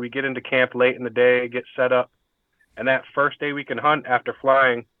in. We get into camp late in the day, get set up, And that first day we can hunt after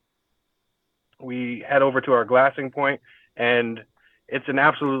flying, we head over to our glassing point, and it's an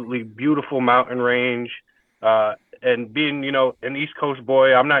absolutely beautiful mountain range. And being, an East Coast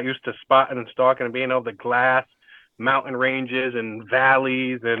boy, I'm not used to spotting and stalking and being able to glass mountain ranges and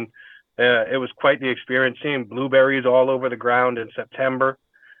valleys. And it was quite the experience seeing blueberries all over the ground in September.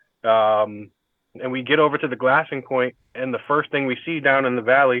 And we get over to the glassing point, and the first thing we see down in the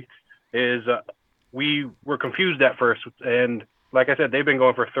valley is we were confused at first. And like I said, they've been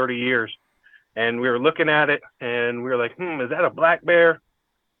going for 30 years. And we were looking at it, and we were like, is that a black bear?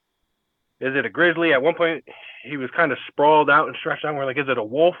 Is it a grizzly? At one point, he was kind of sprawled out and stretched out. We're like, is it a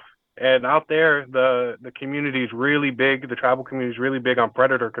wolf? And out there, the community is really big. The tribal community is really big on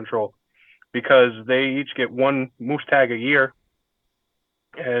predator control because they each get one moose tag a year.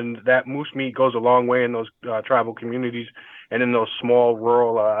 And that moose meat goes a long way in those tribal communities and in those small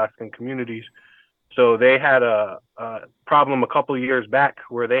rural Alaskan communities. So they had a problem a couple of years back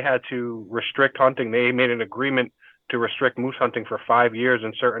where they had to restrict hunting. They made an agreement to restrict moose hunting for 5 years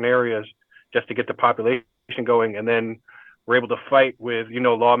in certain areas just to get the population going. And then we're able to fight with,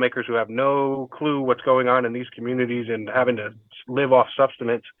 lawmakers who have no clue what's going on in these communities and having to live off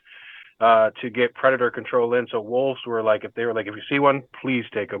subsistence to get predator control in. So wolves were like, if you see one, please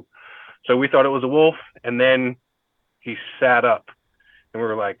take them. So we thought it was a wolf, and then he sat up. And we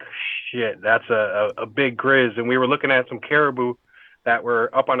were like, shit, that's a big grizz. And we were looking at some caribou that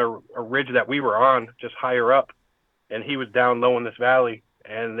were up on a ridge that we were on, just higher up. And he was down low in this valley.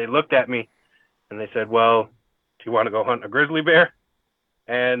 And they looked at me and they said, well, do you want to go hunt a grizzly bear?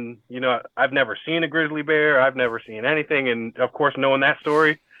 And, I've never seen a grizzly bear. I've never seen anything. And, of course, knowing that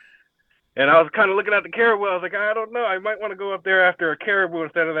story. And I was kind of looking at the caribou. I was like, I don't know. I might want to go up there after a caribou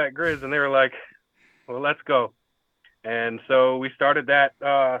instead of that grizz. And they were like, well, let's go. And so we started that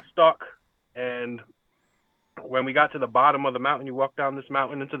stalk, and when we got to the bottom of the mountain, you walk down this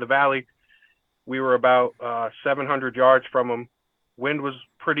mountain into the valley, we were about 700 yards from them. Wind was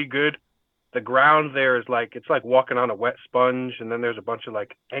pretty good. The ground there is it's like walking on a wet sponge, and then there's a bunch of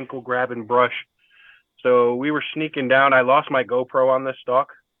ankle grabbing brush. So we were sneaking down. I lost my GoPro on this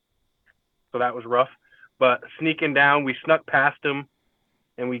stalk, so that was rough. But sneaking down, we snuck past them,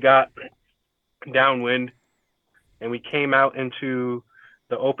 and we got downwind. And we came out into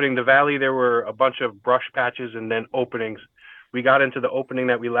the opening. The valley, there were a bunch of brush patches and then openings. We got into the opening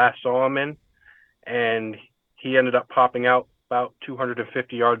that we last saw him in, and he ended up popping out about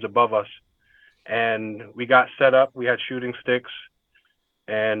 250 yards above us. And we got set up. We had shooting sticks,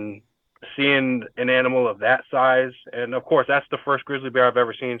 and seeing an animal of that size, and of course, that's the first grizzly bear I've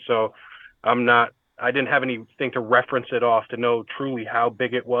ever seen. So I didn't have anything to reference it off to know truly how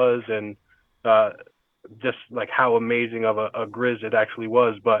big it was and just how amazing of a grizz it actually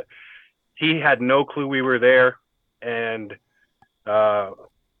was. But he had no clue we were there, and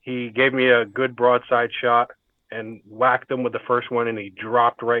he gave me a good broadside shot and whacked him with the first one, and he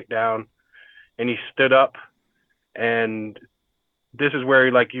dropped right down, and he stood up. And this is where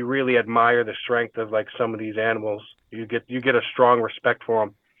you really admire the strength of some of these animals. You get a strong respect for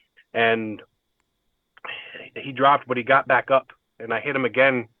them. And he dropped, but he got back up, and I hit him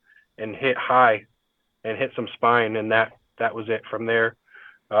again and hit high and hit some spine, and that was it. From there,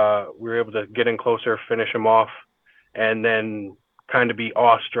 we were able to get in closer, finish him off, and then kind of be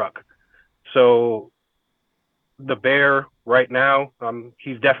awestruck. So the bear right now,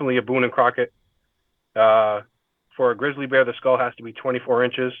 he's definitely a Boone and Crockett. For a grizzly bear, the skull has to be 24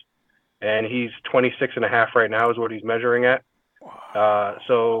 inches, and he's 26 and a half right now is what he's measuring at.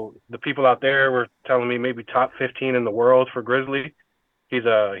 So the people out there were telling me maybe top 15 in the world for grizzly. He's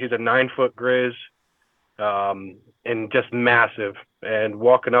a 9-foot grizz. And just massive. And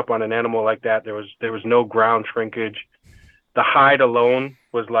walking up on an animal like that, there was no ground shrinkage. The hide alone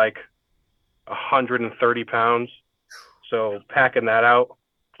was 130 pounds. So packing that out,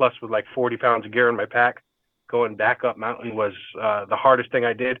 plus with 40 pounds of gear in my pack, going back up mountain was the hardest thing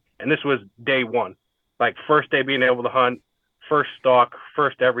I did. And this was day one, first day being able to hunt, first stalk,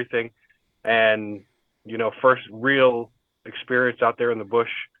 first everything, and first real experience out there in the bush.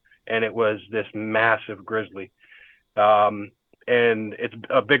 And it was this massive grizzly. And it's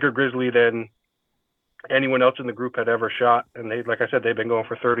a bigger grizzly than anyone else in the group had ever shot. And they, like I said, they've been going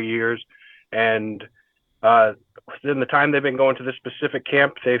for 30 years. And in the time they've been going to this specific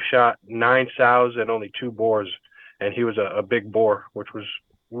camp, they've shot 9 sows and only 2 boars. And he was a big boar, which was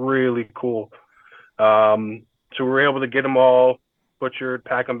really cool. So we were able to get them all butchered,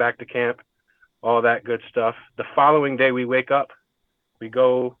 pack them back to camp, all that good stuff. The following day we wake up, we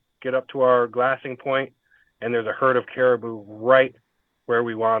go get up to our glassing point, and there's a herd of caribou right where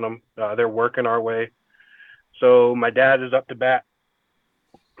we want them. They're working our way. So my dad is up to bat,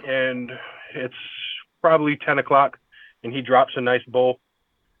 and it's probably 10 o'clock, and he drops a nice bull.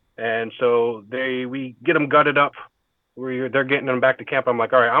 And so we get them gutted up. They're getting them back to camp. I'm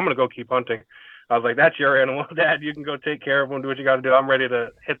like, all right, I'm going to go keep hunting. I was like, that's your animal, Dad. You can go take care of them, do what you got to do. I'm ready to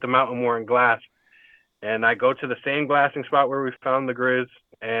hit the mountain more and glass. And I go to the same glassing spot where we found the grizz,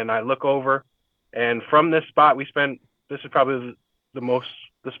 and I look over. And from this spot, this is probably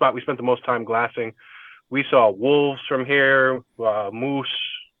the spot we spent the most time glassing. We saw wolves from here, moose,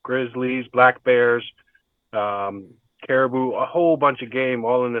 grizzlies, black bears, caribou, a whole bunch of game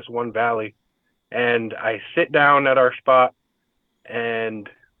all in this one valley. And I sit down at our spot, and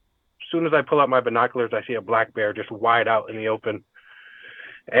as soon as I pull out my binoculars, I see a black bear just wide out in the open.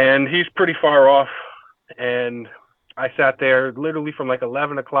 And he's pretty far off. And I sat there literally from like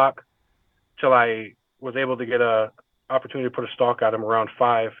 11 o'clock till I was able to get a opportunity to put a stalk at him around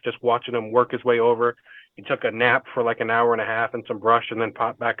 5, just watching him work his way over. He took a nap for like an hour and a half and some brush, and then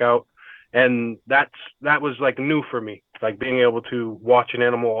popped back out. And that was like new for me, like being able to watch an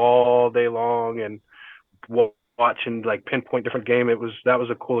animal all day long and watch and like pinpoint different game. That was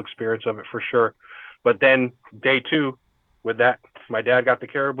a cool experience of it for sure. But then day 2 with that, my dad got the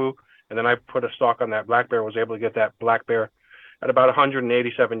caribou, and then I put a stalk on that black bear, was able to get that black bear at about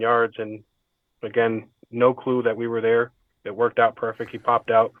 187 yards. And again, no clue that we were there. It worked out perfect. He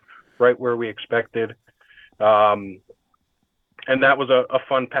popped out right where we expected. And that was a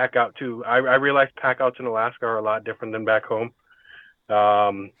fun pack out too. I realized pack outs in Alaska are a lot different than back home.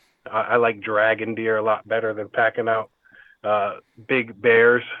 I like dragging deer a lot better than packing out big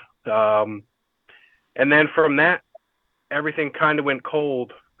bears. And then from that, everything kind of went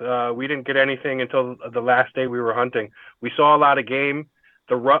cold. We didn't get anything until the last day we were hunting. We saw a lot of game.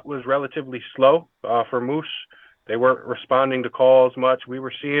 The rut was relatively slow for moose. They weren't responding to calls much. We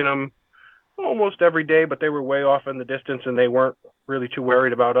were seeing them almost every day, but they were way off in the distance, and they weren't really too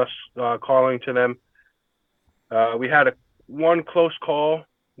worried about us calling to them. We had one close call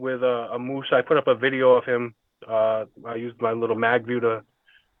with a moose. I put up a video of him. I used my little mag view to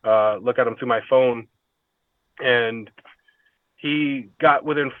look at him through my phone, and he got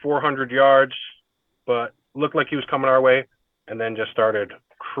within 400 yards, but looked like he was coming our way, and then just started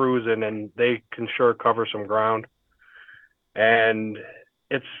cruising, and they can sure cover some ground. And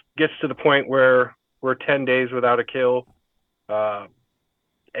it gets to the point where we're 10 days without a kill,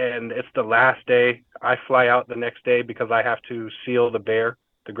 and it's the last day. I fly out the next day because I have to seal the bear,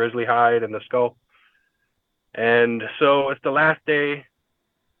 the grizzly hide and the skull. And so it's the last day,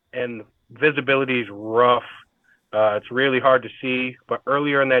 and visibility is rough. It's really hard to see. But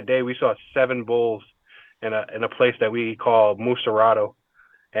earlier in that day, we saw 7 bulls in a place that we call Musarado.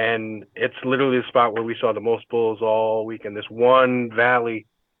 And it's literally the spot where we saw the most bulls all week. In this one valley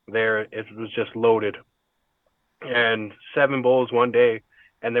there, it was just loaded. And 7 bulls one day,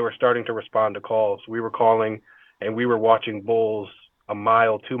 and they were starting to respond to calls. We were calling, and we were watching bulls a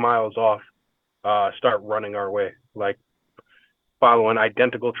mile, 2 miles off start running our way, like following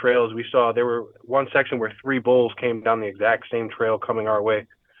identical trails. We saw there were one section where 3 bulls came down the exact same trail coming our way.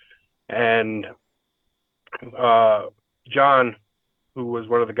 And John, who was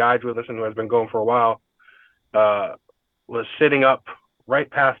one of the guides with us and who has been going for a while, was sitting up right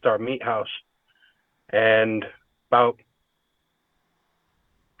past our meat house, and about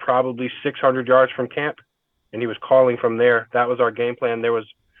probably 600 yards from camp, and he was calling from there. That was our game plan. There was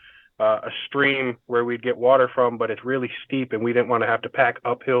a stream where we'd get water from, but it's really steep, and we didn't want to have to pack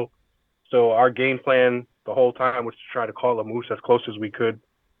uphill. So our game plan the whole time was to try to call a moose as close as we could.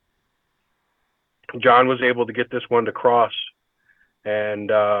 John was able to get this one to cross,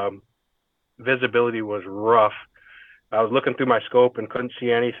 and visibility was rough. I was looking through my scope and couldn't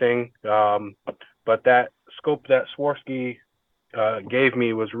see anything, but that scope that Swarovski gave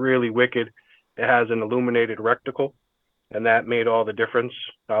me was really wicked. It has an illuminated reticle, and that made all the difference.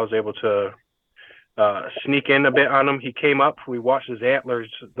 I was able to sneak in a bit on him. He came up, we watched his antlers.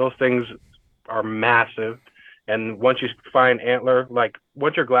 Those things are massive. And once you find antler, like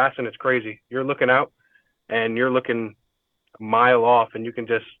once you're glassing, it's crazy. You're looking out and you're looking a mile off, and you can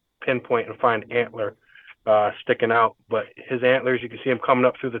just pinpoint and find antler sticking out. But his antlers, you can see him coming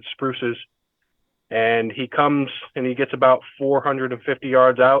up through the spruces, and he comes and he gets about 450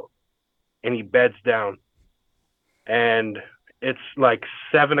 yards out, and he beds down. And it's like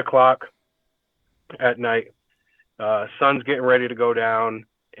 7 o'clock at night. Sun's getting ready to go down.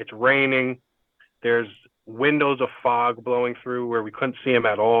 It's raining. There's windows of fog blowing through where we couldn't see him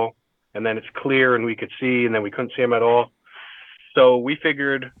at all. And then it's clear and we could see, and then we couldn't see him at all. So we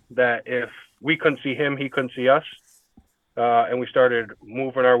figured that if we couldn't see him, he couldn't see us. and we started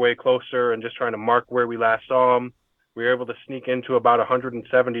moving our way closer and just trying to mark where we last saw him. We were able to sneak into about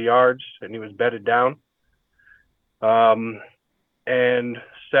 170 yards, and he was bedded down. And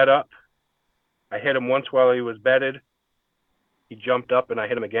set up. I hit him once while he was bedded. He jumped up, and I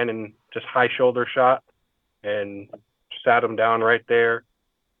hit him again and just high shoulder shot and sat him down right there.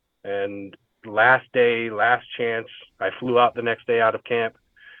 And last day, last chance, I flew out the next day out of camp.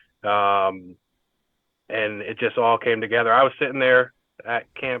 And it just all came together. I was sitting there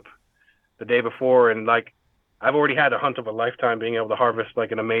at camp the day before, and like, I've already had a hunt of a lifetime, being able to harvest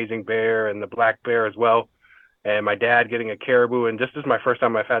like an amazing bear and the black bear as well. And my dad getting a caribou. And this is my first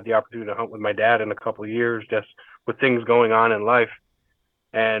time I've had the opportunity to hunt with my dad in a couple of years, just with things going on in life.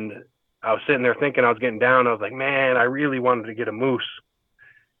 And I was sitting there thinking, I was getting down. I was like, man, I really wanted to get a moose.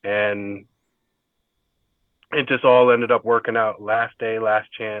 And it just all ended up working out. Last day,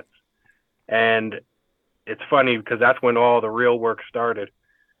 last chance. And it's funny because that's when all the real work started.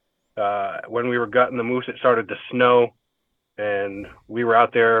 When we were gutting the moose, it started to snow, and we were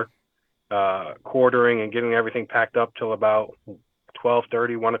out there quartering and getting everything packed up till about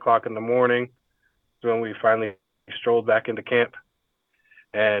 12:30, 1 o'clock in the morning. So when we finally strolled back into camp.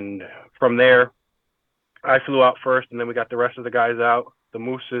 And from there, I flew out first, and then we got the rest of the guys out. The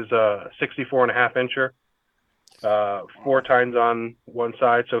moose is a 64.5 incher, 4 tines on one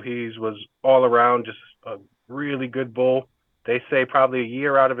side. So he was all around just a really good bull. They say probably a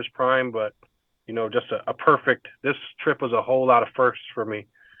year out of his prime, but, you know, just a perfect, this trip was a whole lot of firsts for me.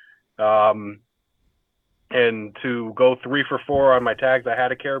 And to go 3 for 4 on my tags, I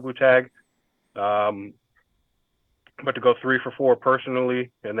had a caribou tag. But to go 3 for 4 personally,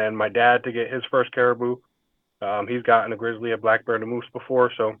 and then my dad to get his first caribou. He's gotten a grizzly, a black bear, and a moose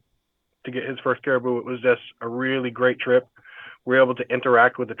before. So to get his first caribou, it was just a really great trip. We were able to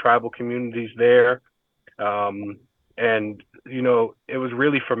interact with the tribal communities there. And, you know, it was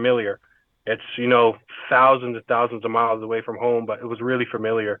really familiar. It's, you know, thousands and thousands of miles away from home, but it was really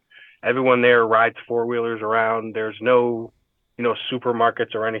familiar. Everyone there rides 4-wheelers around. There's no, you know,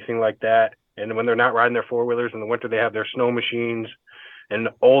 supermarkets or anything like that. And when they're not riding their 4-wheelers in the winter, they have their snow machines and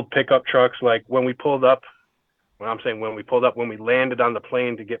old pickup trucks. Like when we pulled up, when we landed on the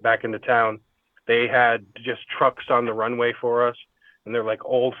plane to get back into town, they had just trucks on the runway for us. And they're like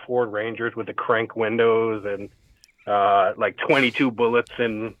old Ford Rangers with the crank windows and like 22 bullets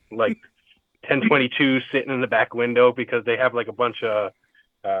and like 1022 sitting in the back window, because they have like a bunch of,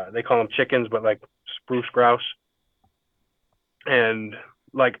 they call them chickens, but like spruce grouse. And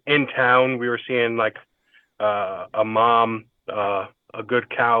like in town, we were seeing like a mom, a good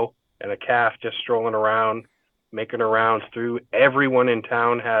cow, and a calf just strolling around, making her rounds through. Everyone in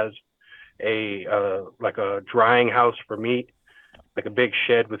town has a like a drying house for meat, like a big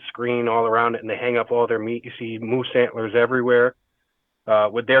shed with screen all around it, and they hang up all their meat. You see moose antlers everywhere.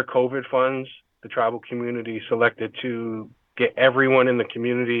 With their COVID funds, the tribal community selected to get everyone in the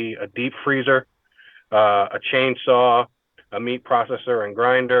community a deep freezer, a chainsaw, a meat processor and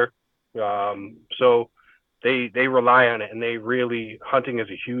grinder. So they rely on it, and they really, hunting is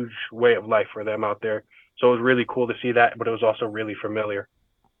a huge way of life for them out there. So it was really cool to see that, but it was also really familiar.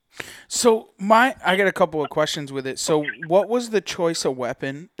 So I got a couple of questions with it. So what was the choice of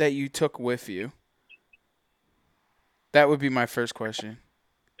weapon that you took with you? That would be my first question.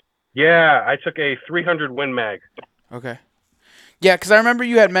 Yeah, I took a 300 Win Mag. Okay. Yeah, because I remember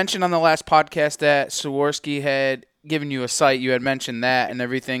you had mentioned on the last podcast that Swarovski had given you a sight. You had mentioned that and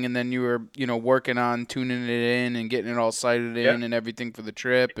everything, and then you were, you know, working on tuning it in and getting it all sighted in and everything for the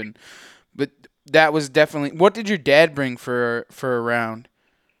trip. But that was definitely. What did your dad bring for a round?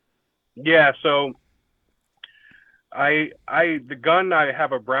 Yeah, so the gun, I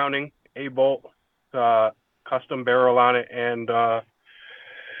have a Browning A-bolt, custom barrel on it, and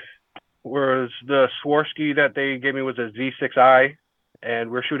whereas the Swarovski that they gave me was a Z6I, and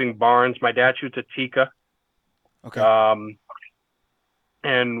we're shooting Barnes. My dad shoots a Tika. Okay.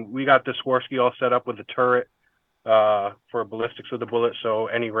 And we got the Swarovski all set up with the turret for ballistics with the bullet, so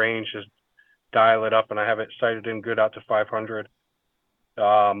any range, just dial it up, and I have it sighted in good out to 500.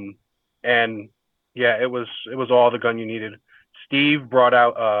 And yeah, it was all the gun you needed. Steve brought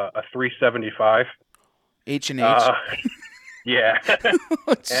out a 375 H&H. Yeah.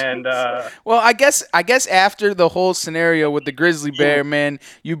 And well, I guess after the whole scenario with the grizzly bear, man,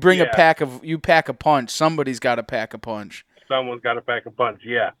 you bring a pack a punch. Somebody's got to pack a punch. Someone's got to pack a punch.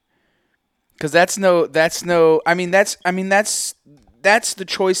 Yeah. Because that's the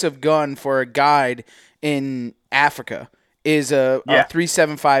choice of gun for a guide in Africa. is a Yeah.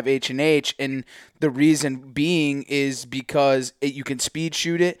 375 H&H, and the reason being is because you can speed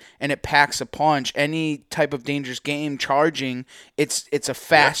shoot it and it packs a punch. Any type of dangerous game charging, it's a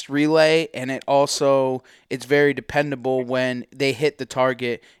fast relay, and it's very dependable when they hit the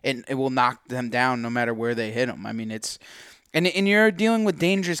target, and it will knock them down no matter where they hit them. I mean, and you're dealing with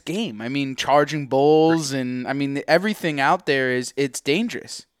dangerous game. I mean, charging bulls, and I mean everything out there it's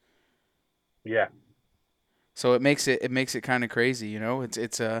dangerous. Yeah. So it makes it kind of crazy, you know.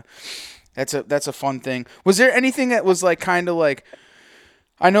 That's a fun thing. Was there anything that was like kind of like,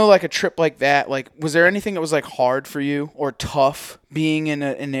 I know, like a trip like that, like was there anything that was like hard for you or tough being in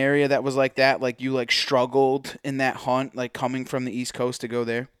an area that was like that, like you like struggled in that hunt, like coming from the East Coast to go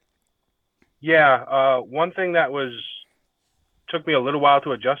there? Yeah. One thing that took me a little while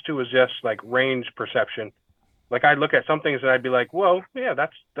to adjust to was just like range perception. Like I'd look at some things and I'd be like, "Whoa, yeah,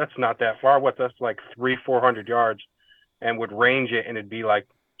 that's not that far. What's that's like 300-400 yards," and would range it, and it'd be like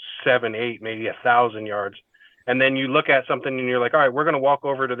 7, 8, maybe 1,000 yards. And then you look at something and you're like, "All right, we're gonna walk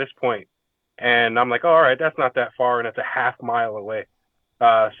over to this point," and I'm like, "Oh, all right, that's not that far, and it's a half mile away."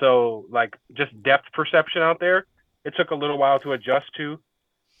 So like just depth perception out there, it took a little while to adjust to,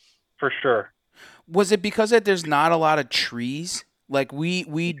 for sure. Was it because that there's not a lot of trees? Like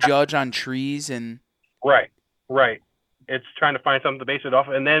we judge on trees and Right, right. It's trying to find something to base it off,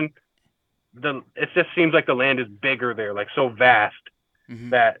 and then it just seems like the land is bigger there, like so vast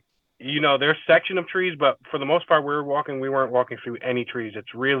that there's section of trees, but for the most part, we weren't walking through any trees.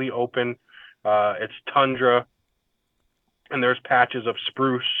 It's really open. It's tundra, and there's patches of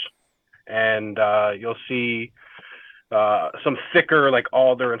spruce, and you'll see some thicker like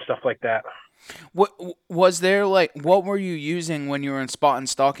alder and stuff like that. what was there like? What were you using when you were in spot and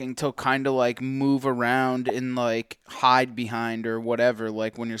stalking to kind of like move around and like hide behind or whatever?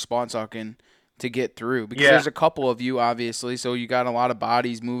 Like when you're spot and stalking to get through, because there's a couple of you obviously, so you got a lot of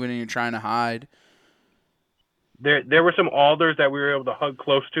bodies moving and you're trying to hide. There were some alders that we were able to hug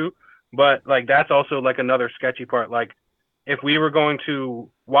close to, but like that's also like another sketchy part. Like if we were going to,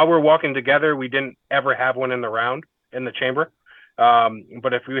 while we're walking together, we didn't ever have one in the chamber.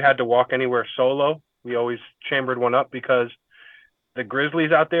 But if we had to walk anywhere solo, we always chambered one up, because the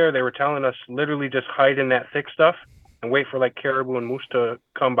grizzlies out there, they were telling us literally just hide in that thick stuff and wait for like caribou and moose to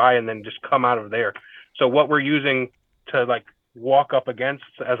come by and then just come out of there. So what we're using to like walk up against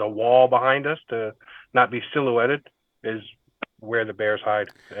as a wall behind us to not be silhouetted is where the bears hide.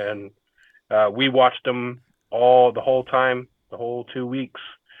 And we watched them the whole time, the whole 2 weeks,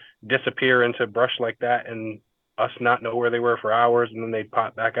 disappear into brush like that, and us not know where they were for hours, and then they'd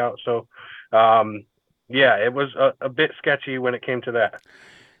pop back out. So, yeah, it was a bit sketchy when it came to that.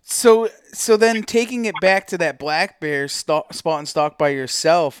 So then taking it back to that black bear spot and stalk by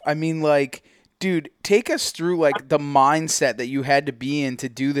yourself, I mean, like, dude, take us through like the mindset that you had to be in to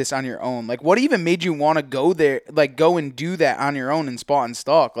do this on your own. Like, what even made you want to go there, like go and do that on your own and spot and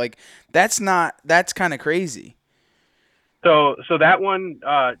stalk? Like, that's kind of crazy. So that one,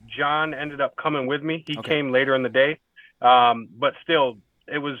 John ended up coming with me. He came later in the day, but still,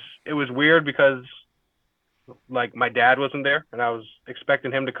 it was weird because like my dad wasn't there, and I was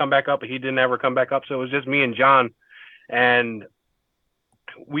expecting him to come back up, but he didn't ever come back up. So it was just me and John, and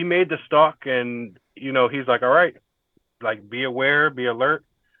we made the stalk, and he's like, "All right, like be aware, be alert,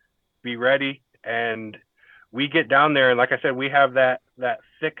 be ready." And we get down there, and like I said, we have that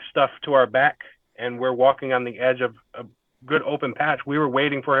thick stuff to our back, and we're walking on the edge of a good open patch. We were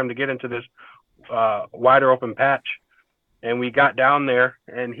waiting for him to get into this wider open patch, and we got down there,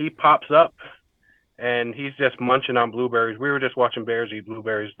 and he pops up, and he's just munching on blueberries. We were just watching bears eat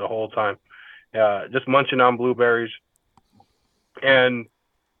blueberries the whole time, just munching on blueberries. And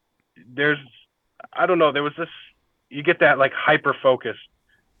I don't know, there was this, you get that like hyper focus,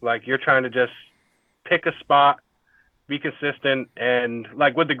 like you're trying to just pick a spot, be consistent. And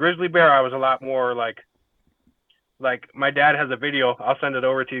like with the grizzly bear, I was a lot more like my dad has a video, I'll send it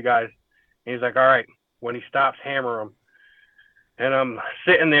over to you guys, and he's like, "All right, when he stops, hammer him." And I'm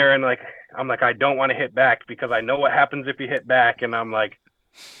sitting there, and I'm like, I don't want to hit back because I know what happens if you hit back. And I'm like,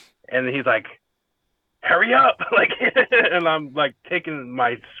 and he's like, "Hurry up!" Like, and I'm like taking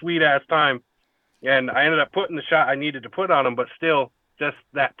my sweet ass time, and I ended up putting the shot I needed to put on him. But still, just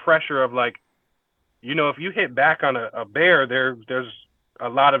that pressure of like, if you hit back on a bear, there's a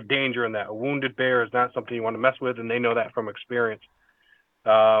lot of danger in that. A wounded bear is not something you want to mess with, and they know that from experience.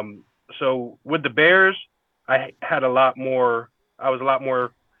 So with the bears, I was a lot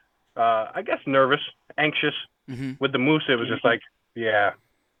more, I guess, nervous, anxious. With the moose, it was just like, yeah.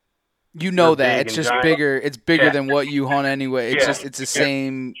 That it's just giant. bigger. It's bigger than what you hunt anyway. It's just, it's the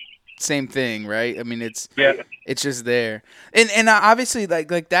same same thing, right? I mean, it's Yeah. it's just there, and obviously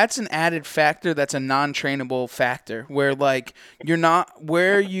like that's an added factor. That's a non-trainable factor where like you're not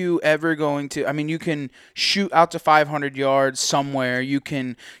where are you ever going to. I mean, you can shoot out to 500 yards somewhere. You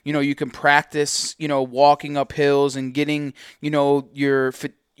can practice walking up hills and getting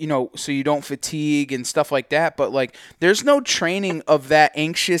so you don't fatigue and stuff like that. But like, there's no training of that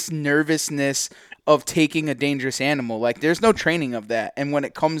anxious nervousness of taking a dangerous animal. Like, there's no training of that. And when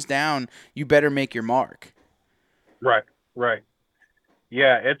it comes down, you better make your mark. Right. Right.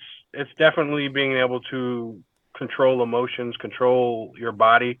 Yeah. It's definitely being able to control emotions, control your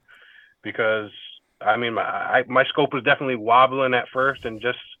body, because I mean, my scope was definitely wobbling at first, and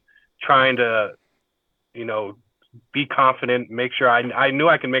just trying to, you know, be confident, make sure I knew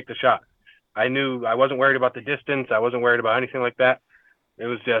I could make the shot. I knew I wasn't worried about the distance. I wasn't worried about anything like that. It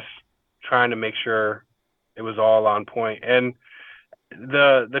was just trying to make sure it was all on point. And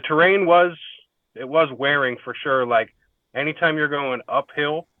the terrain was wearing for sure. Like anytime you're going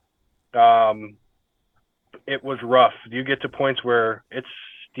uphill, um, it was rough. You get to points where it's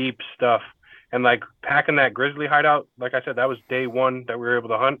steep stuff. And like packing that grizzly hideout, like I said, that was day one that we were able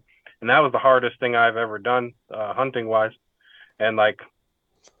to hunt. And that was the hardest thing I've ever done, hunting wise. And like,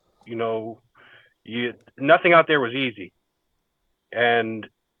 you know, nothing out there was easy. And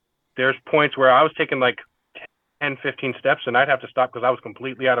there's points where I was taking like 10, 15 steps, and I'd have to stop because I was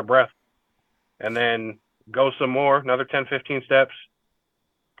completely out of breath. And then go some more, another 10, 15 steps,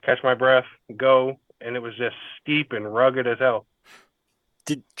 catch my breath, go. And it was just steep and rugged as hell.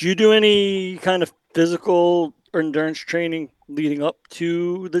 Did you do any kind of physical or endurance training leading up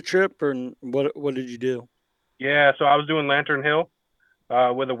to the trip, or what did you do? Yeah, so I was doing Lantern Hill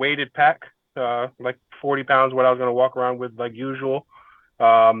with a weighted pack, like 40 pounds, what I was going to walk around with like usual.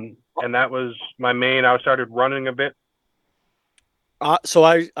 And that was my main. I started running a bit. So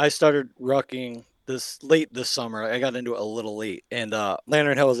I started rucking late this summer. I got into it a little late, and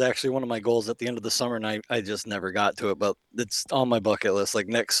Lantern Hill was actually one of my goals at the end of the summer, and I just never got to it. But it's on my bucket list. Like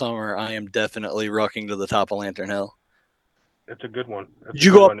next summer, I am definitely rucking to the top of Lantern Hill. It's a good one. Did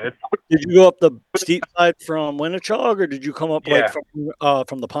you go up? Did you go up the steep side from Winnechaug, or did you come up like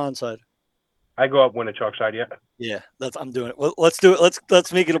from the pond side? I go up Winnechaug side, yeah. Yeah, I'm doing it. Well, let's do it.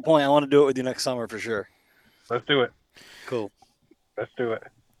 Let's make it a point. I want to do it with you next summer for sure. Let's do it. Cool. Let's do it.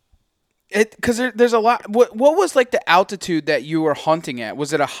 Because there's a lot. What was like the altitude that you were hunting at?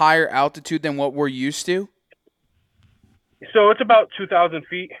 Was it a higher altitude than what we're used to? So it's about 2,000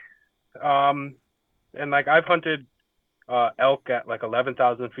 feet. And like I've hunted elk at like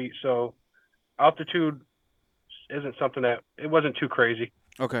 11,000 feet. So altitude isn't something it wasn't too crazy.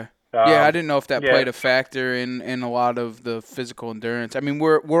 Okay. Yeah, I didn't know if that played a factor in a lot of the physical endurance. I mean,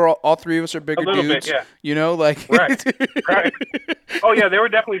 we're all three of us are bigger dudes. Bit, yeah. You know, like right. Oh yeah, there were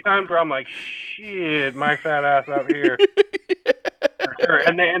definitely times where I'm like, shit, my fat ass out here. For sure.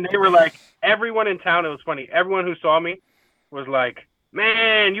 And they were like, everyone in town. It was funny. Everyone who saw me was like,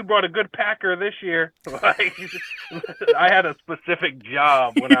 man, you brought a good packer this year. Like, I had a specific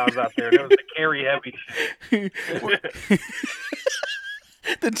job when I was out there. It was to carry heavy.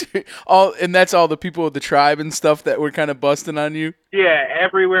 And that's all the people of the tribe and stuff that were kind of busting on you. Yeah,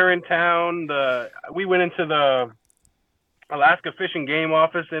 everywhere in town. We went into the Alaska Fish and Game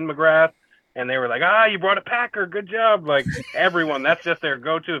office in McGrath, and they were like, you brought a packer, good job. Like everyone, that's just their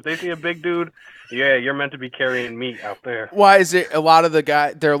go-to. If they see a big dude, yeah, you're meant to be carrying meat out there. Why is it a lot of the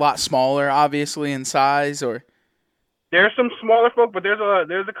guys? They're a lot smaller, obviously, in size, or there's some smaller folk, but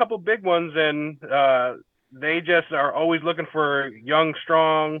there's a couple big ones, and they just are always looking for young,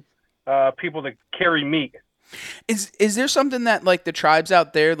 strong people to carry meat. Is there something that like the tribes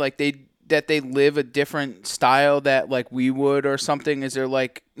out there like that they live a different style that like we would or something? Is there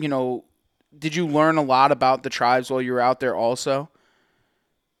like did you learn a lot about the tribes while you were out there also?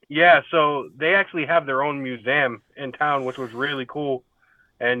 Yeah, so they actually have their own museum in town, which was really cool.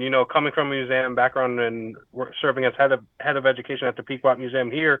 And coming from a museum background and serving as head of education at the Pequot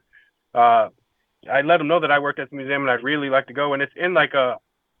Museum here, I let them know that I worked at the museum and I'd really like to go. And it's in like a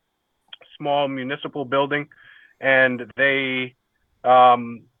small municipal building, and they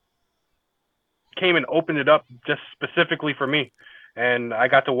came and opened it up just specifically for me. And I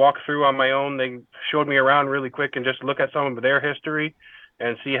got to walk through on my own. They showed me around really quick and just look at some of their history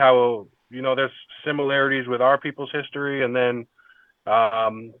and see how, there's similarities with our people's history. And then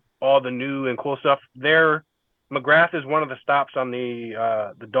all the new and cool stuff there. McGrath is one of the stops on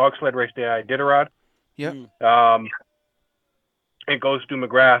the dog sled race day I Iditarod. Yep. It goes through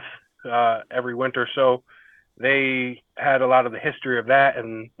McGrath every winter, so they had a lot of the history of that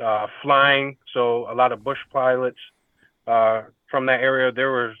and flying. So a lot of bush pilots from that area.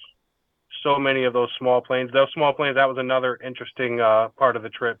 There was so many of those small planes. Those small planes, that was another interesting part of the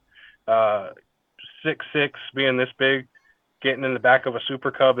trip. 6'6", being this big, getting in the back of a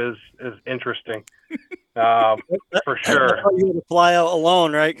Super Cub is interesting. For sure. You had to fly out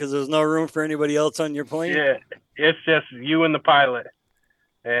alone, right? Because there's no room for anybody else on your plane. Yeah, it's just you and the pilot,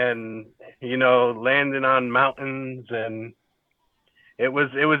 and landing on mountains, and it was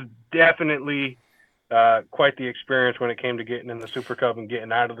definitely quite the experience when it came to getting in the Super Cub and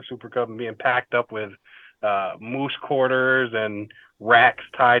getting out of the Super Cub and being packed up with moose quarters and racks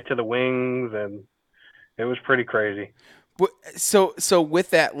tied to the wings, and it was pretty crazy. So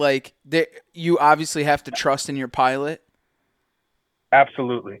with that, like, you obviously have to trust in your pilot.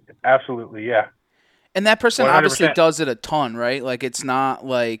 Absolutely, yeah. And that person 100%. obviously does it a ton, right? Like, it's not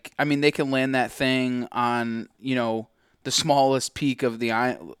like, I mean, they can land that thing on, the smallest peak of the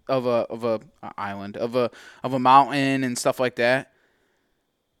of a mountain and stuff like that.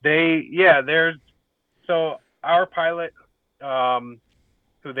 There's so our pilot,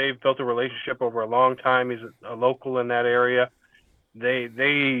 who they've built a relationship over a long time. He's a local in that area.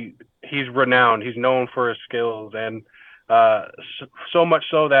 He's renowned. He's known for his skills, and so much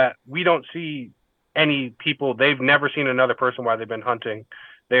so that we don't see any people. They've never seen another person while they've been hunting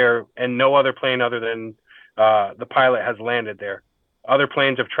there, and no other plane other than the pilot has landed there. Other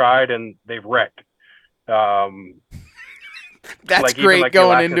planes have tried and they've wrecked. That's like, great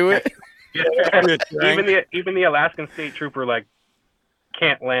going into it. even the Alaskan state trooper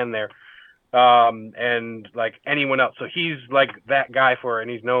can't land there, and anyone else. So he's that guy for it,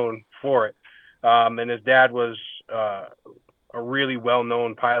 and he's known for it. And his dad was a really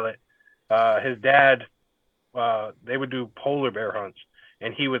well-known pilot. His dad, they would do polar bear hunts,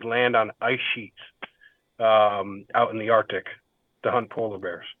 and he would land on ice sheets out in the Arctic to hunt polar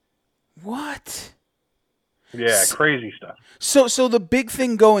bears. What? Yeah, crazy stuff. So the big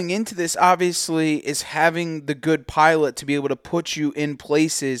thing going into this, obviously, is having the good pilot to be able to put you in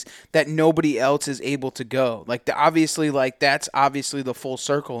places that nobody else is able to go. That's obviously the full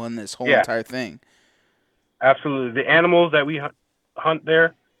circle in this whole entire thing. Absolutely. The animals that we hunt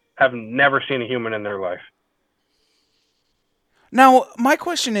there have never seen a human in their life. Now, my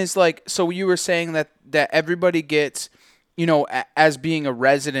question is, so you were saying that everybody gets, as being a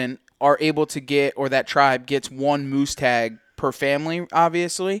resident, are able to get, or that tribe gets one moose tag per family,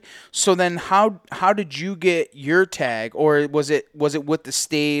 obviously. So then how did you get your tag, or was it with the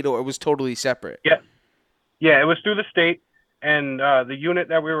state, or it was totally separate? Yeah, it was through the state, and the unit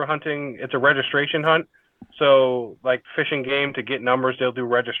that we were hunting, it's a registration hunt. So Fish and Game, to get numbers, they'll do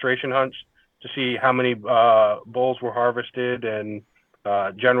registration hunts to see how many bulls were harvested and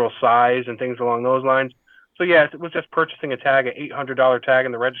general size and things along those lines. So yeah, it was just purchasing a tag, an $800 tag,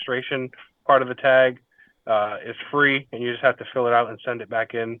 and the registration part of the tag is free, and you just have to fill it out and send it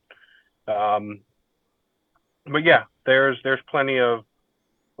back in. But yeah, there's plenty of,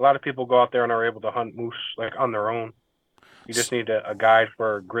 a lot of people go out there and are able to hunt moose on their own. You just need a guide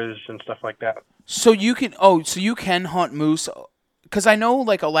for grizz and stuff like that. So you can hunt moose, because I know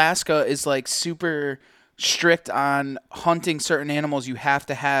Alaska is super strict on hunting certain animals. You have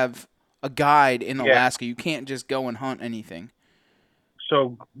to have a guide in Alaska. You can't just go and hunt anything.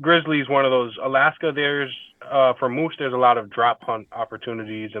 So grizzly is one of those. Alaska, there's for moose, there's a lot of drop hunt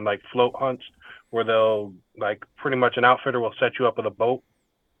opportunities and float hunts where they'll pretty much an outfitter will set you up with a boat,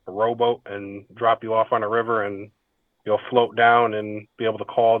 a rowboat, and drop you off on a river, and you'll float down and be able to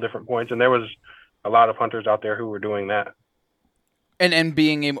call different points. And there was a lot of hunters out there who were doing that. And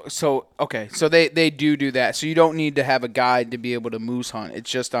being able, so they do that. So you don't need to have a guide to be able to moose hunt.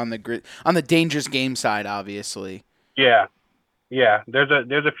 It's just on the dangerous game side, obviously. Yeah. There's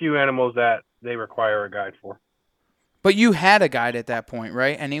a few animals that they require a guide for. But you had a guide at that point,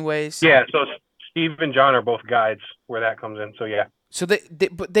 right? Anyways. Yeah. So Steve and John are both guides where that comes in. So yeah. So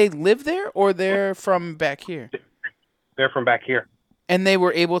they live there, or they're from back here? They're from back here. And they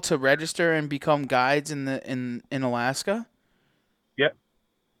were able to register and become guides in Alaska? Yep.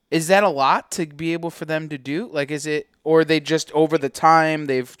 Is that a lot to be able for them to do? Is it, or they just over the time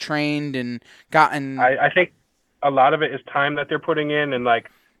they've trained and gotten? I think a lot of it is time that they're putting in, and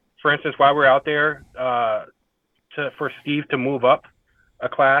for instance, while we're out there, for Steve to move up a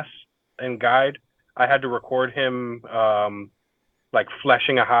class and guide, I had to record him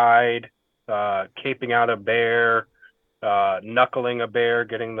fleshing a hide, caping out a bear, knuckling a bear,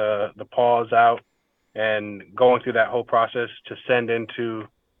 getting the paws out, and going through that whole process to send into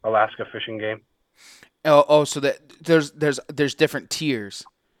Alaska Fish and Game. So that there's different tiers.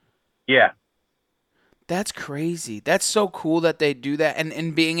 Yeah. That's crazy. That's so cool that they do that,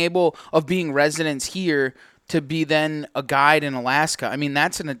 and being able of being residents here to be then a guide in Alaska. I mean,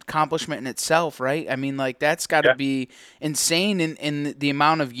 that's an accomplishment in itself, right? I mean, like, that's got to be insane in the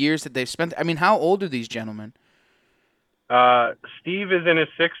amount of years that they've spent. I mean, how old are these gentlemen? Steve is in his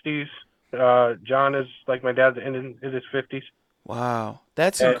 60s. John is, like my dad's, in his 50s. Wow,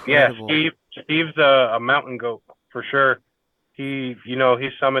 that's Yeah, incredible. Steve's a mountain goat for sure. He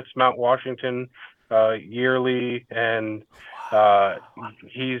summits Mount Washington yearly, and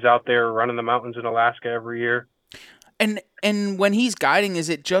he's out there running the mountains in Alaska every year. And when he's guiding, is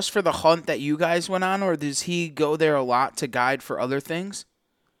it just for the hunt that you guys went on, or does he go there a lot to guide for other things?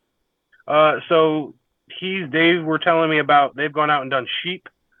 So they were telling me about, they've gone out and done sheep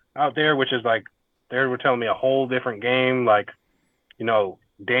out there, which is like, they were telling me a whole different game, like,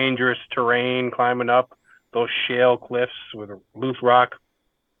 dangerous terrain, climbing up those shale cliffs with loose rock,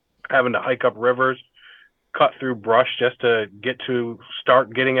 having to hike up rivers, cut through brush just to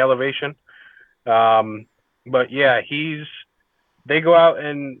start getting elevation. But yeah, they go out,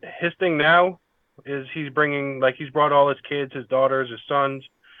 and his thing now is he's brought all his kids, his daughters, his sons,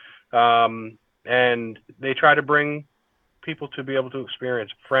 and they try to bring people to be able to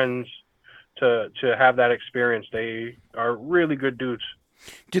experience, friends to have that experience. They are really good dudes.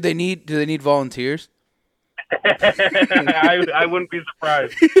 Do they need volunteers? I wouldn't be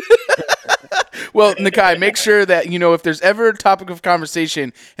surprised. Well, Nakai, make sure that, if there's ever a topic of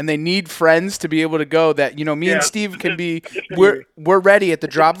conversation and they need friends to be able to go, that, me and Steve can be, we're ready at the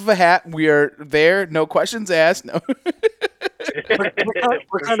drop of a hat. We are there. No questions asked. No.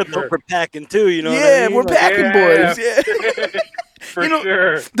 We're kind of we're packing too, what Yeah, I mean? we're packing boys. Yeah. For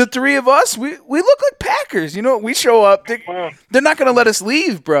sure. The three of us, we look like Packers. We show up. They're not going to let us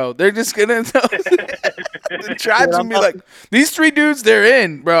leave, bro. They're just going to the tribe's going to be like, these three dudes, they're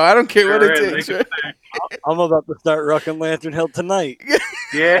in, bro. I don't care what it takes. Right? I'm about to start rocking Lantern Hill tonight.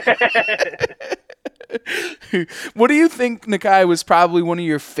 Yeah. What do you think, Nakai, was probably one of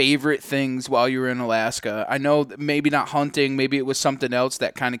your favorite things while you were in Alaska? I know maybe not hunting, maybe it was something else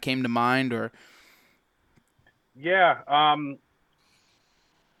that kind of came to mind, or. Yeah.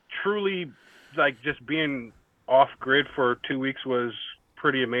 Truly, like, just being off grid for 2 weeks was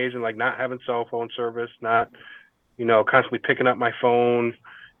pretty amazing. Like, not having cell phone service, not, constantly picking up my phone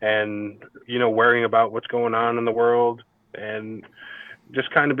and, worrying about what's going on in the world, and just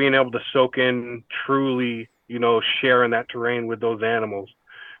kind of being able to soak in truly, sharing that terrain with those animals.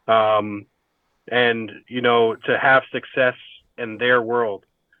 And, to have success in their world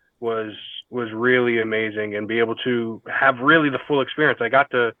was really amazing, and be able to have really the full experience. I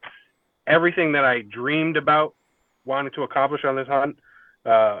got to everything that I dreamed about wanting to accomplish on this hunt,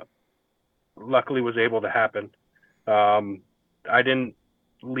 luckily was able to happen. I didn't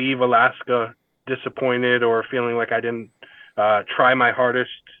leave Alaska disappointed or feeling like I didn't try my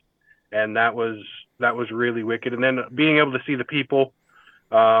hardest, and that was really wicked. And then being able to see the people,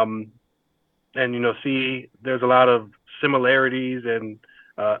 and see there's a lot of similarities, and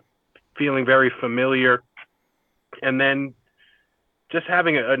feeling very familiar, and then just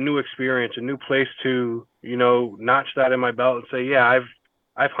having a new experience, a new place to, notch that in my belt and say, yeah,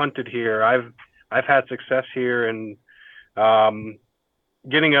 I've hunted here. I've had success here, and I'm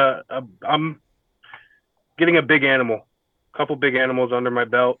getting a big animal, a couple big animals under my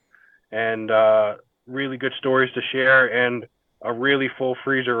belt, and really good stories to share, and a really full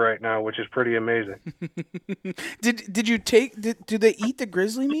freezer right now, which is pretty amazing. Did you do they eat the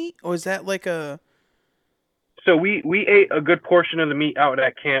grizzly meat, or is that like a? So we ate a good portion of the meat out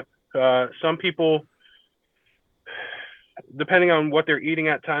at camp. Some people, depending on what they're eating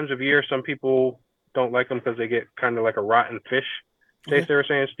at times of year, some people don't like them because they get kind of like a rotten fish taste. They were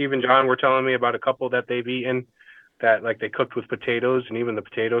saying, Steve and John were telling me about a couple that they've eaten that, like, they cooked with potatoes, and even the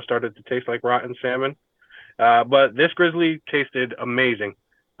potatoes started to taste like rotten salmon. But this grizzly tasted amazing.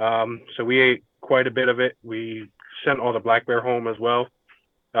 So we ate quite a bit of it. We sent all the black bear home as well.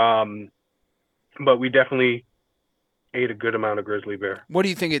 But we definitely ate a good amount of grizzly bear. What do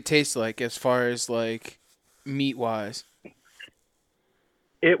you think it tastes like as far as, like, meat wise?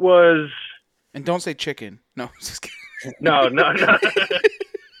 It was. And don't say chicken. No, just kidding. No.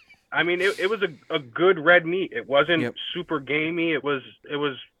 I mean, it was a good red meat. It wasn't super gamey. It was,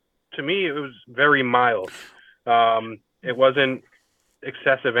 to me, it was very mild. It wasn't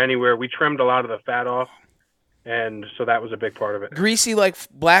excessive anywhere. We trimmed a lot of the fat off, and so that was a big part of it. Greasy like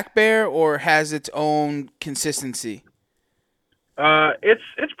black bear, or has its own consistency?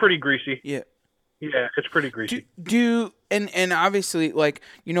 It's pretty greasy. Yeah. Yeah, it's pretty greasy. And obviously, like,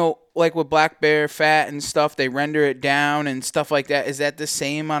 like with black bear fat and stuff, they render it down and stuff like that. Is that the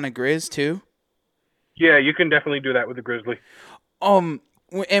same on a grizz too? Yeah, you can definitely do that with the grizzly.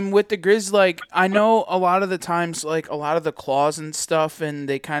 And with the Grizz, like, I know a lot of the times, like, a lot of the claws and stuff, and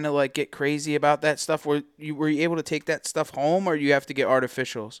they kind of, like, get crazy about that stuff. Were you able to take that stuff home, or you have to get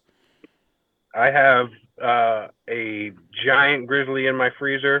artificials? I have a giant grizzly in my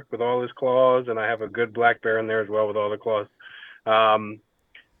freezer with all his claws, and I have a good black bear in there as well with all the claws. Um,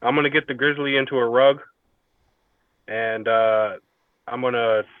 I'm gonna get the grizzly into a rug, and I'm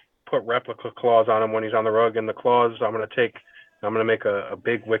gonna put replica claws on him when he's on the rug. And the claws, I'm gonna make a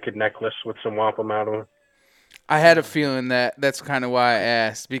big wicked necklace with some wampum out of them. I had a feeling that's kind of why I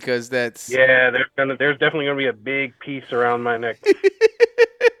asked, because that's. Yeah, there's definitely gonna be a big piece around my neck.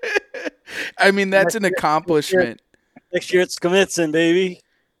 I mean, that's an accomplishment. Next year it's Schmitzen, baby.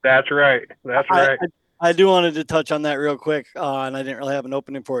 That's right. That's right. I do wanted to touch on that real quick, and I didn't really have an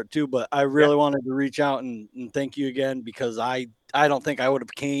opening for it too, but I really wanted to reach out and thank you again, because I don't think I would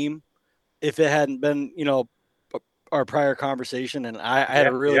have came if it hadn't been, our prior conversation, and I had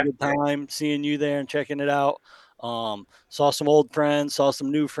a really good time seeing you there and checking it out. Saw some old friends, saw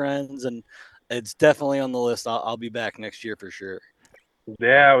some new friends, and it's definitely on the list. I'll be back next year for sure.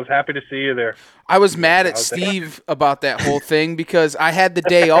 Yeah, I was happy to see you there. I was mad at Steve about that whole thing because I had the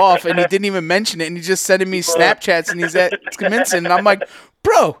day off and he didn't even mention it, and he just sending me Snapchats and he's at Skamminson, and I'm like,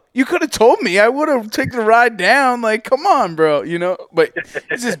 bro, you could have told me. I would have taken the ride down. Like, come on, bro, But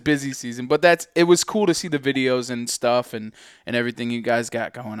it's just busy season. But it was cool to see the videos and stuff and everything you guys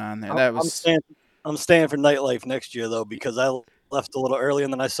got going on there. I'm staying for nightlife next year though, because I left a little early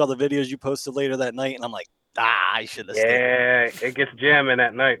and then I saw the videos you posted later that night, and I'm like, I should have stayed. Yeah, it gets jamming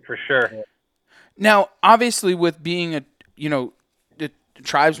at night for sure. Now, obviously, with being the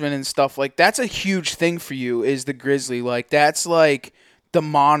tribesman and stuff, like, that's a huge thing for you, is the grizzly. Like, that's like the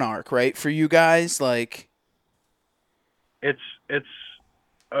monarch, right? For you guys, like, it's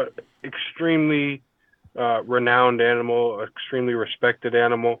a extremely renowned animal, extremely respected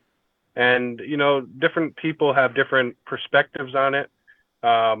animal, and different people have different perspectives on it.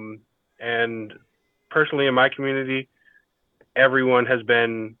 And personally, in my community, everyone has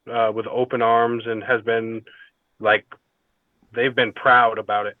been with open arms and has been like, they've been proud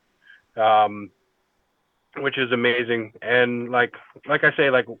about it, which is amazing. And like I say,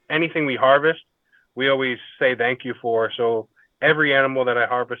 like anything we harvest, we always say thank you for. So every animal that I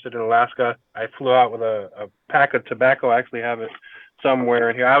harvested in Alaska, I flew out with a pack of tobacco. I actually have it somewhere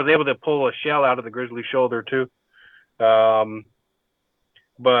in here. I was able to pull a shell out of the grizzly shoulder too.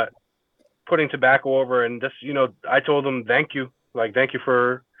 But putting tobacco over, and just, I told them thank you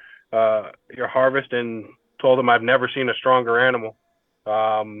for your harvest, and told him I've never seen a stronger animal.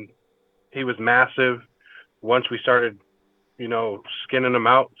 He was massive. Once we started, skinning him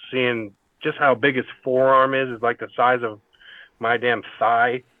out, seeing just how big his forearm is like the size of my damn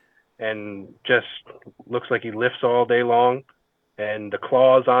thigh, and just looks like he lifts all day long. And the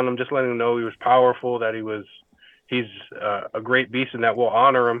claws on him, just letting him know he was powerful, that he's a great beast, and that we'll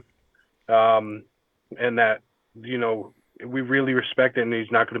honor him. And that, we really respect it, and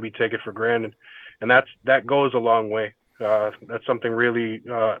he's not going to be taken for granted. And that goes a long way. That's something really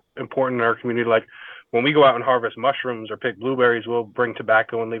important in our community. Like when we go out and harvest mushrooms or pick blueberries, we'll bring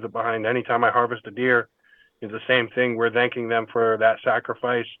tobacco and leave it behind. Anytime I harvest a deer, it's the same thing. We're thanking them for that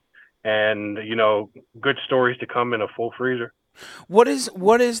sacrifice, and good stories to come in a full freezer. What is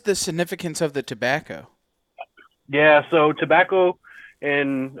the significance of the tobacco? Yeah, so tobacco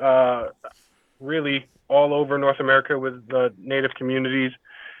in really all over North America with the native communities,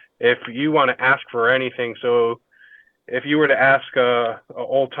 if you want to ask for anything, so if you were to ask a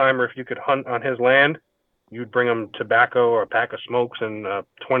old timer if you could hunt on his land, you'd bring him tobacco or a pack of smokes and a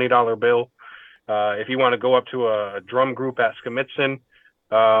 $20 bill. If you want to go up to a drum group at Skammitson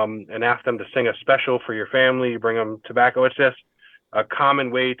and ask them to sing a special for your family, you bring them tobacco. It's just a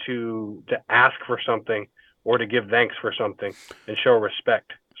common way to ask for something or to give thanks for something and show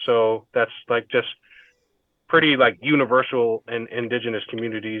respect. So that's like just pretty like universal in indigenous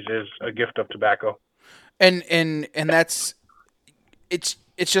communities, is a gift of tobacco. And that's it's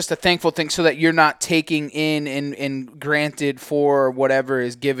just a thankful thing, so that you're not taking in and granted for whatever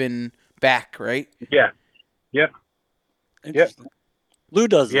is given back, right? Yeah. Yep. Yep. Lou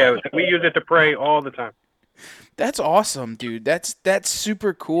does. Yeah, we use it to pray all the time. That's awesome, dude. That's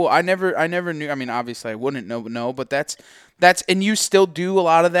super cool. I never knew. I mean, obviously I wouldn't know, but that's and you still do a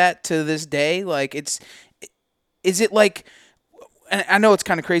lot of that to this day. Like, is it like, and I know it's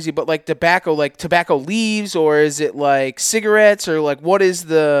kind of crazy, but like tobacco leaves, or is it like cigarettes, or like what is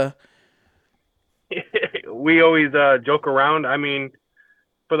the? We always joke around. I mean,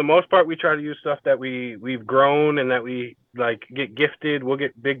 for the most part, we try to use stuff that we've grown and that we like get gifted. We'll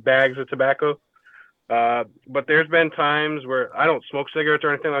get big bags of tobacco. But there's been times where I don't smoke cigarettes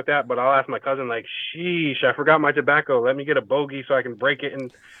or anything like that, but I'll ask my cousin, like, sheesh, I forgot my tobacco. Let me get a bogey so I can break it.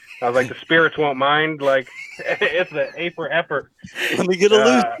 And I was like, the spirits won't mind. Like, it's an A for effort. Let me get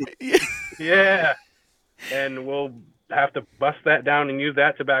a loose. Yeah. And we'll have to bust that down and use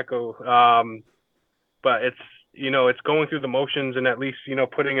that tobacco. But it's going through the motions and at least,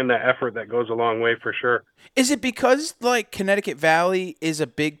 putting in the effort that goes a long way for sure. Is it because like Connecticut Valley is a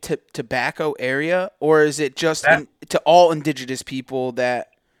big tobacco area, or is it just to all indigenous people that?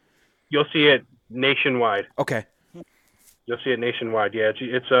 You'll see it nationwide. Okay. You'll see it nationwide. Yeah,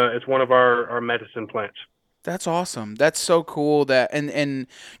 it's one of our medicine plants. That's awesome. That's so cool that and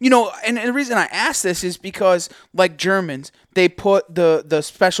the reason I ask this is because like Germans, they put the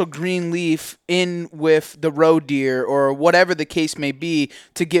special green leaf in with the roe deer or whatever the case may be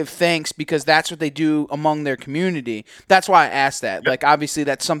to give thanks because that's what they do among their community. That's why I asked that. Yep. Like obviously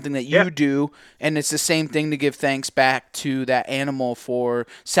that's something that you do and it's the same thing to give thanks back to that animal for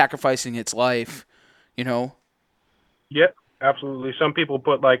sacrificing its life, Yep, absolutely. Some people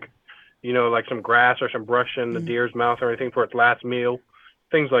put like some grass or some brush in the deer's mouth or anything for its last meal,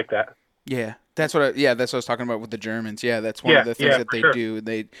 things like that. Yeah, that's what I was talking about with the Germans. Yeah, that's one of the things that they do.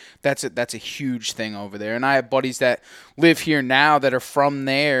 That's a huge thing over there. And I have buddies that live here now that are from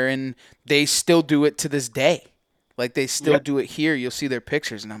there, and they still do it to this day. Like they still do it here. You'll see their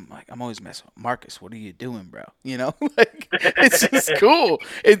pictures, and I'm always messing with Marcus. What are you doing, bro? Like it's just cool.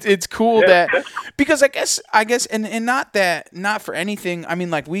 It's cool that because I guess, and not for anything. I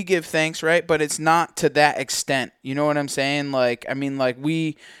mean, like we give thanks, right? But it's not to that extent. You know what I'm saying? Like I mean, like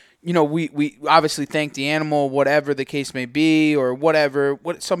we obviously thank the animal, whatever the case may be, or whatever.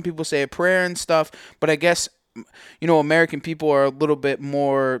 What some people say a prayer and stuff, but I guess. American people are a little bit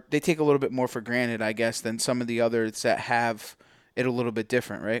more, they take a little bit more for granted, I guess, than some of the others that have it a little bit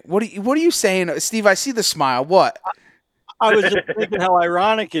different, right? What are you saying, Steve? I see the smile. What? I was just thinking how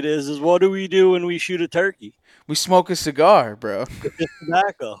ironic it is what do we do when we shoot a turkey? We smoke a cigar, bro. It's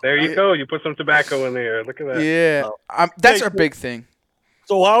tobacco. There you go. You put some tobacco in there. Look at that. Yeah. That's our big thing.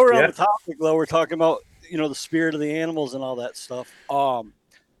 So while we're on the topic, though, we're talking about, the spirit of the animals and all that stuff.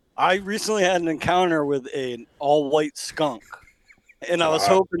 I recently had an encounter with an all-white skunk, and I was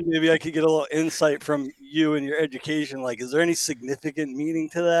hoping maybe I could get a little insight from you and your education. Like, is there any significant meaning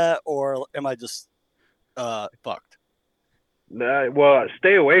to that, or am I just fucked? Well,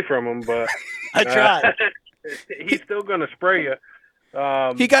 stay away from him, but I tried. He's still gonna spray you.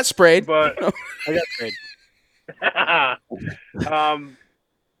 He got sprayed, but I got sprayed.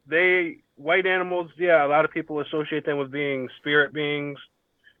 White animals, a lot of people associate them with being spirit beings.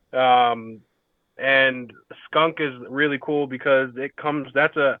 And skunk is really cool because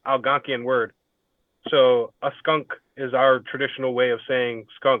that's a Algonquian word. So a skunk is our traditional way of saying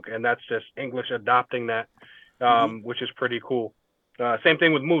skunk, and that's just English adopting that, which is pretty cool. Same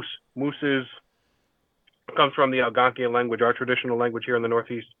thing with moose. Moose comes from the Algonquian language, our traditional language here in the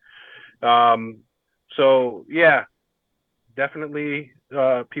Northeast. So yeah, definitely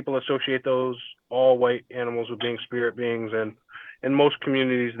people associate those all white animals with being spirit beings, and in most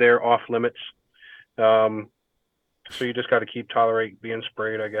communities they're off limits. So you just got to keep tolerate being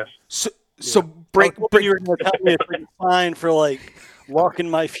sprayed, I guess. So break. You were going to tell me it's a sign for like luck in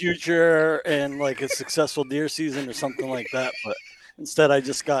my future and like a successful deer season or something like that, but instead I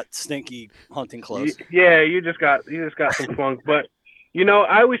just got stinky hunting clothes. Yeah, you just got some funk. But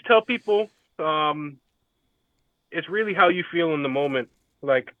I always tell people it's really how you feel in the moment,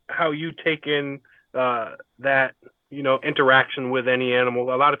 like how you take in that interaction with any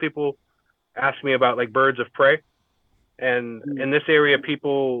animal. A lot of people ask me about like birds of prey, and in this area,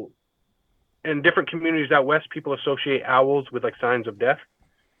 people in different communities out west, people associate owls with like signs of death,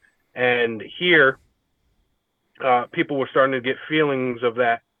 and here people were starting to get feelings of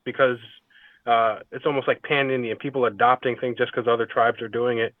that because it's almost like pan-Indian, people adopting things just because other tribes are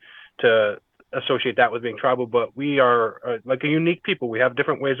doing it to associate that with being tribal. But we are like a unique people. We have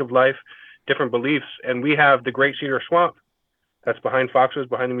different ways of life, different beliefs, and we have the Great Cedar Swamp that's behind Foxwoods,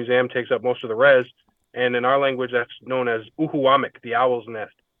 behind the museum, takes up most of the res, and in our language that's known as Uhuamik, the owl's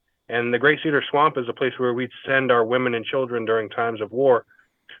nest. And the Great Cedar Swamp is a place where we'd send our women and children during times of war.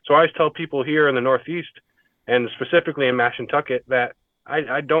 So I always tell people here in the Northeast, and specifically in Mashantucket, that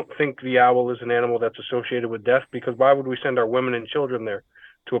I don't think the owl is an animal that's associated with death, because why would we send our women and children there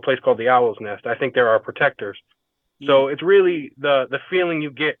to a place called the Owl's Nest? I think they're our protectors. So it's really the feeling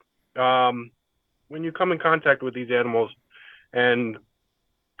you get when you come in contact with these animals. And,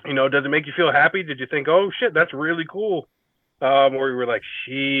 does it make you feel happy? Did you think, oh, shit, that's really cool? Or you were like,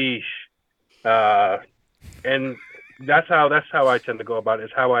 sheesh. And that's how I tend to go about it,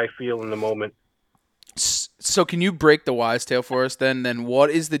 is how I feel in the moment. So can you break the wise tale for us then? Then what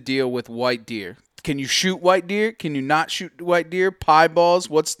is the deal with white deer? Can you shoot white deer? Can you not shoot white deer? Pie balls?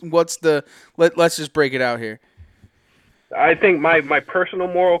 What's the? Let's just break it out here. I think my personal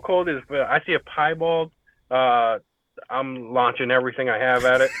moral code is I see a piebald, I'm launching everything I have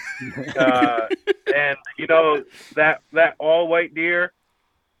at it. And that all white deer,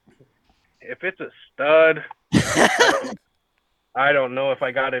 if it's a stud, I don't know if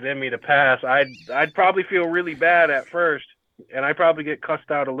I got it in me to pass. I'd probably feel really bad at first, and I'd probably get cussed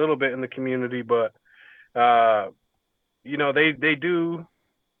out a little bit in the community, but they do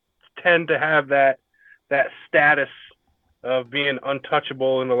tend to have that status of being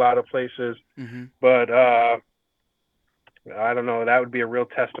untouchable in a lot of places. Mm-hmm. But I don't know. That would be a real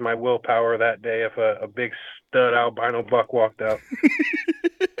test of my willpower that day if a big stud albino buck walked out.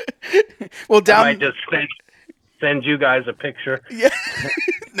 Well, I might just send you guys a picture. Yeah.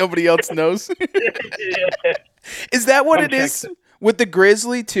 Nobody else knows. Yeah. Is that what it is with the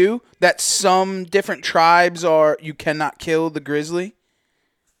grizzly too? That some different tribes you cannot kill the grizzly?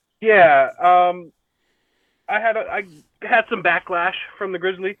 Yeah. I had some backlash from the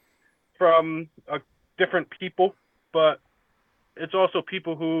grizzly from different people, but it's also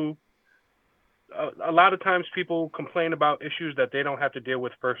people who a lot of times people complain about issues that they don't have to deal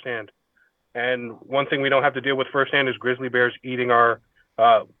with firsthand. And one thing we don't have to deal with firsthand is grizzly bears eating one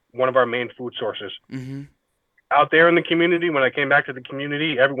of our main food sources. Mm-hmm. Out there in the community, when I came back to the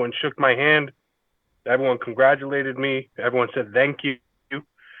community, everyone shook my hand. Everyone congratulated me. Everyone said thank you.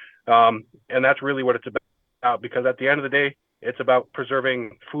 And that's really what it's about, because at the end of the day, it's about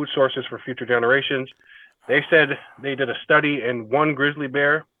preserving food sources for future generations. They said they did a study, and one grizzly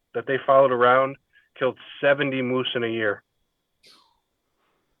bear that they followed around killed 70 moose in a year.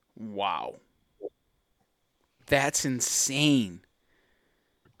 Wow. That's insane.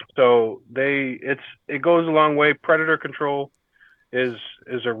 So it goes a long way. Predator control is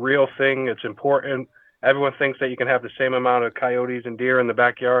a real thing. It's important. Everyone thinks that you can have the same amount of coyotes and deer in the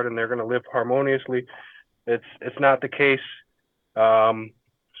backyard and they're going to live harmoniously. It's not the case.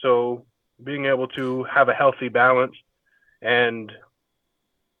 So being able to have a healthy balance, and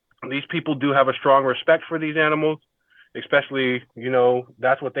these people do have a strong respect for these animals, especially,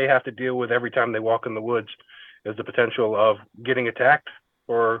 that's what they have to deal with every time they walk in the woods, is the potential of getting attacked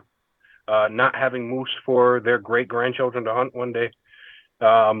or not having moose for their great-grandchildren to hunt one day.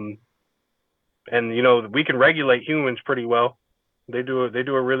 And we can regulate humans pretty well. They do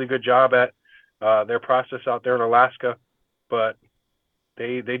a really good job at their process out there in Alaska, but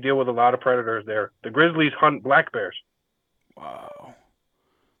they deal with a lot of predators there. The grizzlies hunt black bears. Wow,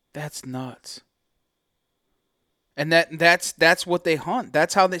 that's nuts. And that's what they hunt.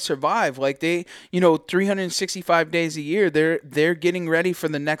 That's how they survive. Like 365 days a year, they're getting ready for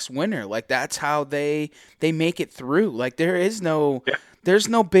the next winter. Like that's how they make it through. Like there's no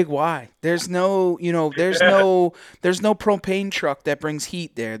big Y. There's no propane truck that brings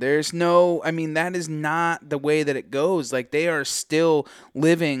heat there. That is not the way that it goes. Like they are still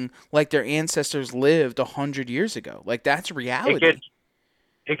living like their ancestors lived 100 years ago. Like that's reality.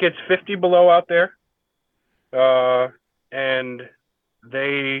 It gets 50 below out there. And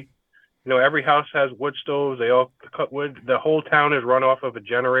they, every house has wood stoves. They all cut wood. The whole town is run off of a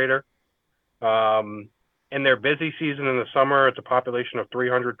generator. In their busy season in the summer, it's a population of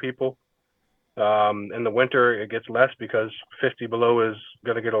 300 people. In the winter, it gets less because 50 below is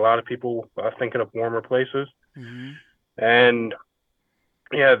going to get a lot of people thinking of warmer places. Mm-hmm. And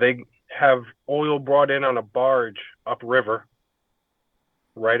yeah, they have oil brought in on a barge upriver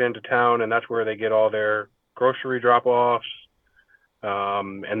right into town, and that's where they get all their grocery drop-offs,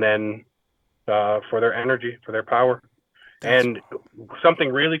 and then for their energy, for their power. And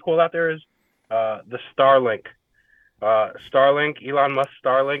something really cool out there is the Starlink. Elon Musk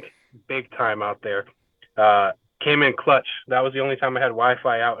Starlink, big time out there. Came in clutch. That was the only time I had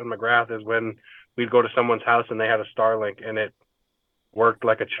Wi-Fi out in McGrath, is when we'd go to someone's house and they had a Starlink, and it worked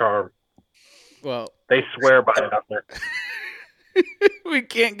like a charm. Well, they swear by it out there. We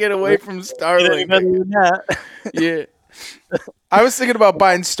can't get away from Starlink. Yeah. I was thinking about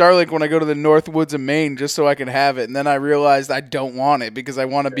buying Starlink when I go to the North Woods of Maine just so I can have it, and then I realized I don't want it because I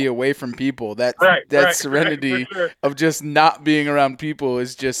want to be away from people. That serenity of just not being around people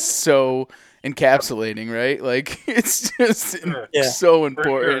is just so encapsulating, right? Like it's just so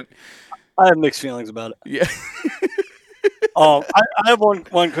important. Sure. I have mixed feelings about it. Yeah. I have one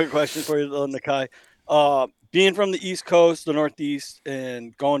quick question for you, Nakai. Being from the East Coast, the Northeast,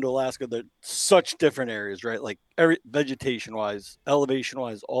 and going to Alaska, they're such different areas, right? Like vegetation-wise,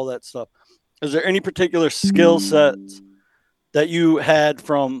 elevation-wise, all that stuff. Is there any particular skill sets that you had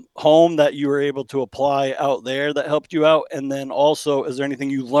from home that you were able to apply out there that helped you out? And then also, is there anything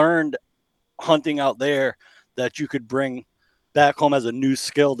you learned hunting out there that you could bring back home as a new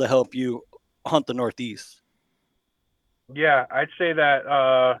skill to help you hunt the Northeast? Yeah, I'd say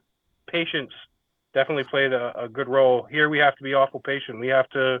that patience definitely played a good role. Here we have to be awful patient. We have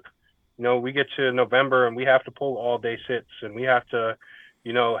to, we get to November and we have to pull all day sits, and we have to,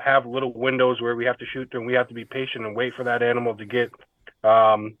 have little windows where we have to shoot through, and we have to be patient and wait for that animal to get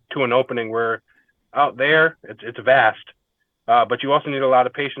to an opening. Where out there it's vast, but you also need a lot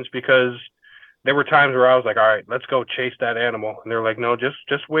of patience, because there were times where I was like, all right, let's go chase that animal, and they're like, no,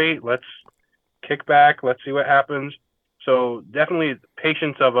 just wait, let's kick back, let's see what happens. So definitely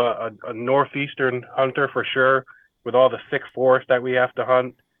patience of a northeastern hunter for sure, with all the thick forest that we have to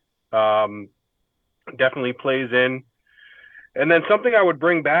hunt, definitely plays in. And then something I would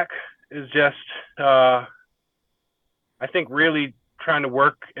bring back is just, I think, really trying to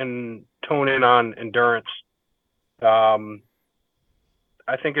work and tone in on endurance. I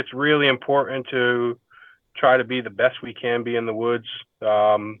think it's really important to try to be the best we can be in the woods,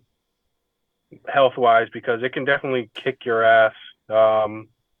 health-wise, because it can definitely kick your ass, and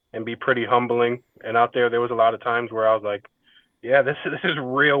be pretty humbling. And out there was a lot of times where I was like, yeah, this is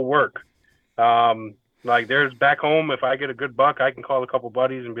real work. Like, there's back home, if I get a good buck, I can call a couple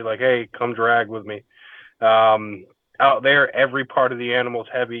buddies and be like, hey, come drag with me. Out there, every part of the animal's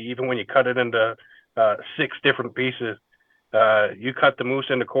heavy, even when you cut it into 6 different pieces. You cut the moose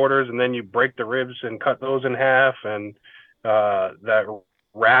into quarters, and then you break the ribs and cut those in half, and that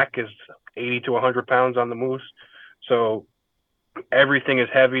rack is 80 to 100 pounds on the moose. So everything is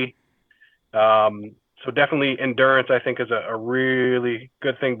heavy. So definitely endurance, I think, is a really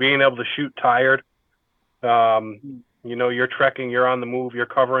good thing. Being able to shoot tired. You're trekking, you're on the move, you're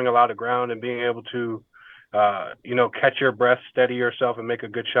covering a lot of ground, and being able to, catch your breath, steady yourself, and make a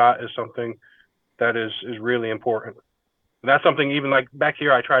good shot is something that is really important. And that's something, even like back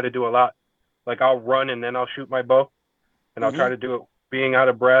here, I try to do a lot. Like, I'll run and then I'll shoot my bow, and I'll try to do it being out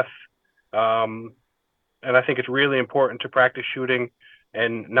of breath. And I think it's really important to practice shooting,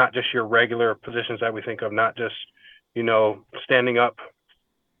 and not just your regular positions that we think of, not just, standing up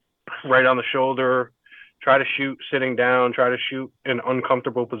right on the shoulder. Try to shoot sitting down, try to shoot in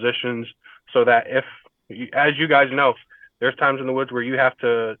uncomfortable positions, so that if, as you guys know, there's times in the woods where you have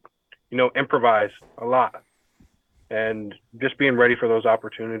to, improvise a lot. And just being ready for those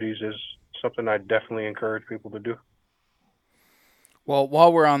opportunities is something I definitely encourage people to do. Well,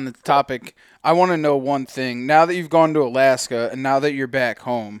 while we're on the topic, I want to know one thing. Now that you've gone to Alaska and now that you're back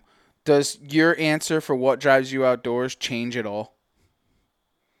home, does your answer for what drives you outdoors change at all?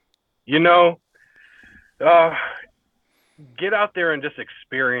 Get out there and just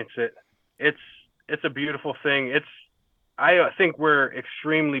experience it. It's a beautiful thing. I think we're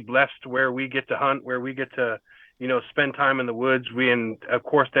extremely blessed where we get to hunt, where we get to, spend time in the woods. And of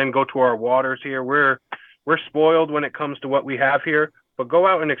course then go to our waters here. We're spoiled when it comes to what we have here, but go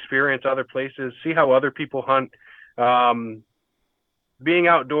out and experience other places, see how other people hunt. Being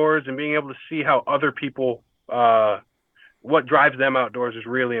outdoors and being able to see how other people, what drives them outdoors is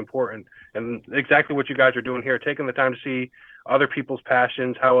really important. And exactly what you guys are doing here, taking the time to see other people's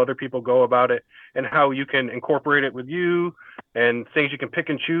passions, how other people go about it, and how you can incorporate it with you, and things you can pick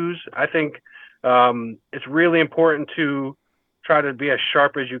and choose. I think it's really important to try to be as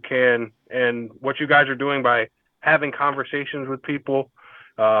sharp as you can. And what you guys are doing by having conversations with people,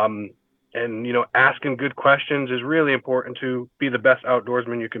 and, asking good questions is really important to be the best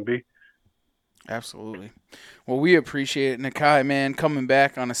outdoorsman you can be. Absolutely. Well, we appreciate it, Nakai, man, coming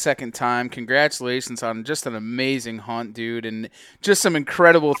back on a second time. Congratulations on just an amazing hunt, dude, and just some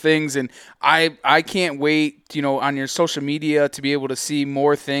incredible things. And I can't wait, on your social media to be able to see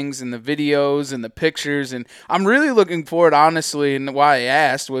more things in the videos and the pictures. And I'm really looking forward, honestly, and why I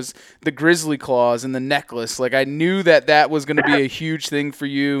asked was the grizzly claws and the necklace. Like, I knew that was going to be a huge thing for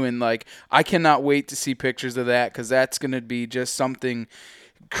you, and, like, I cannot wait to see pictures of that, because that's going to be just something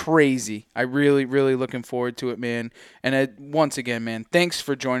crazy. I really, really looking forward to it, man. And once again, man, thanks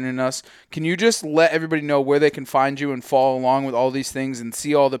for joining us. Can you just let everybody know where they can find you and follow along with all these things and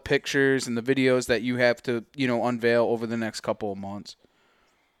see all the pictures and the videos that you have to, unveil over the next couple of months?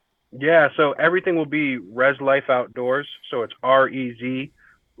 Yeah, so everything will be Res Life Outdoors. So it's REZ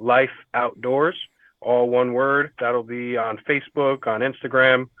Life Outdoors, all one word. That'll be on Facebook, on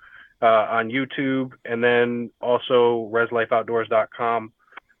Instagram, on YouTube, and then also reslifeoutdoors.com.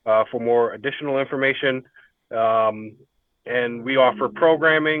 For more additional information. And we offer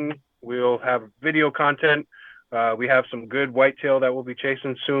programming. We'll have video content. We have some good whitetail that we'll be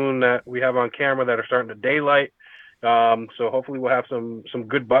chasing soon that we have on camera that are starting to daylight. So hopefully we'll have some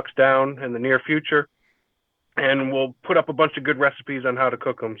good bucks down in the near future, and we'll put up a bunch of good recipes on how to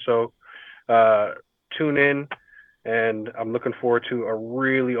cook them. So tune in, and I'm looking forward to a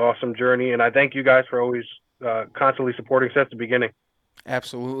really awesome journey. And I thank you guys for always constantly supporting since the beginning.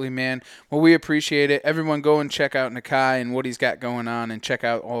 Absolutely, man. Well, we appreciate it. Everyone go and check out Nakai and what he's got going on, and check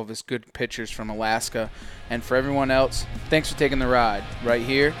out all of his good pictures from Alaska. And for everyone else, thanks for taking the ride right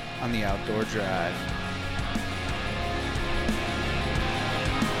here on the Outdoor Drive.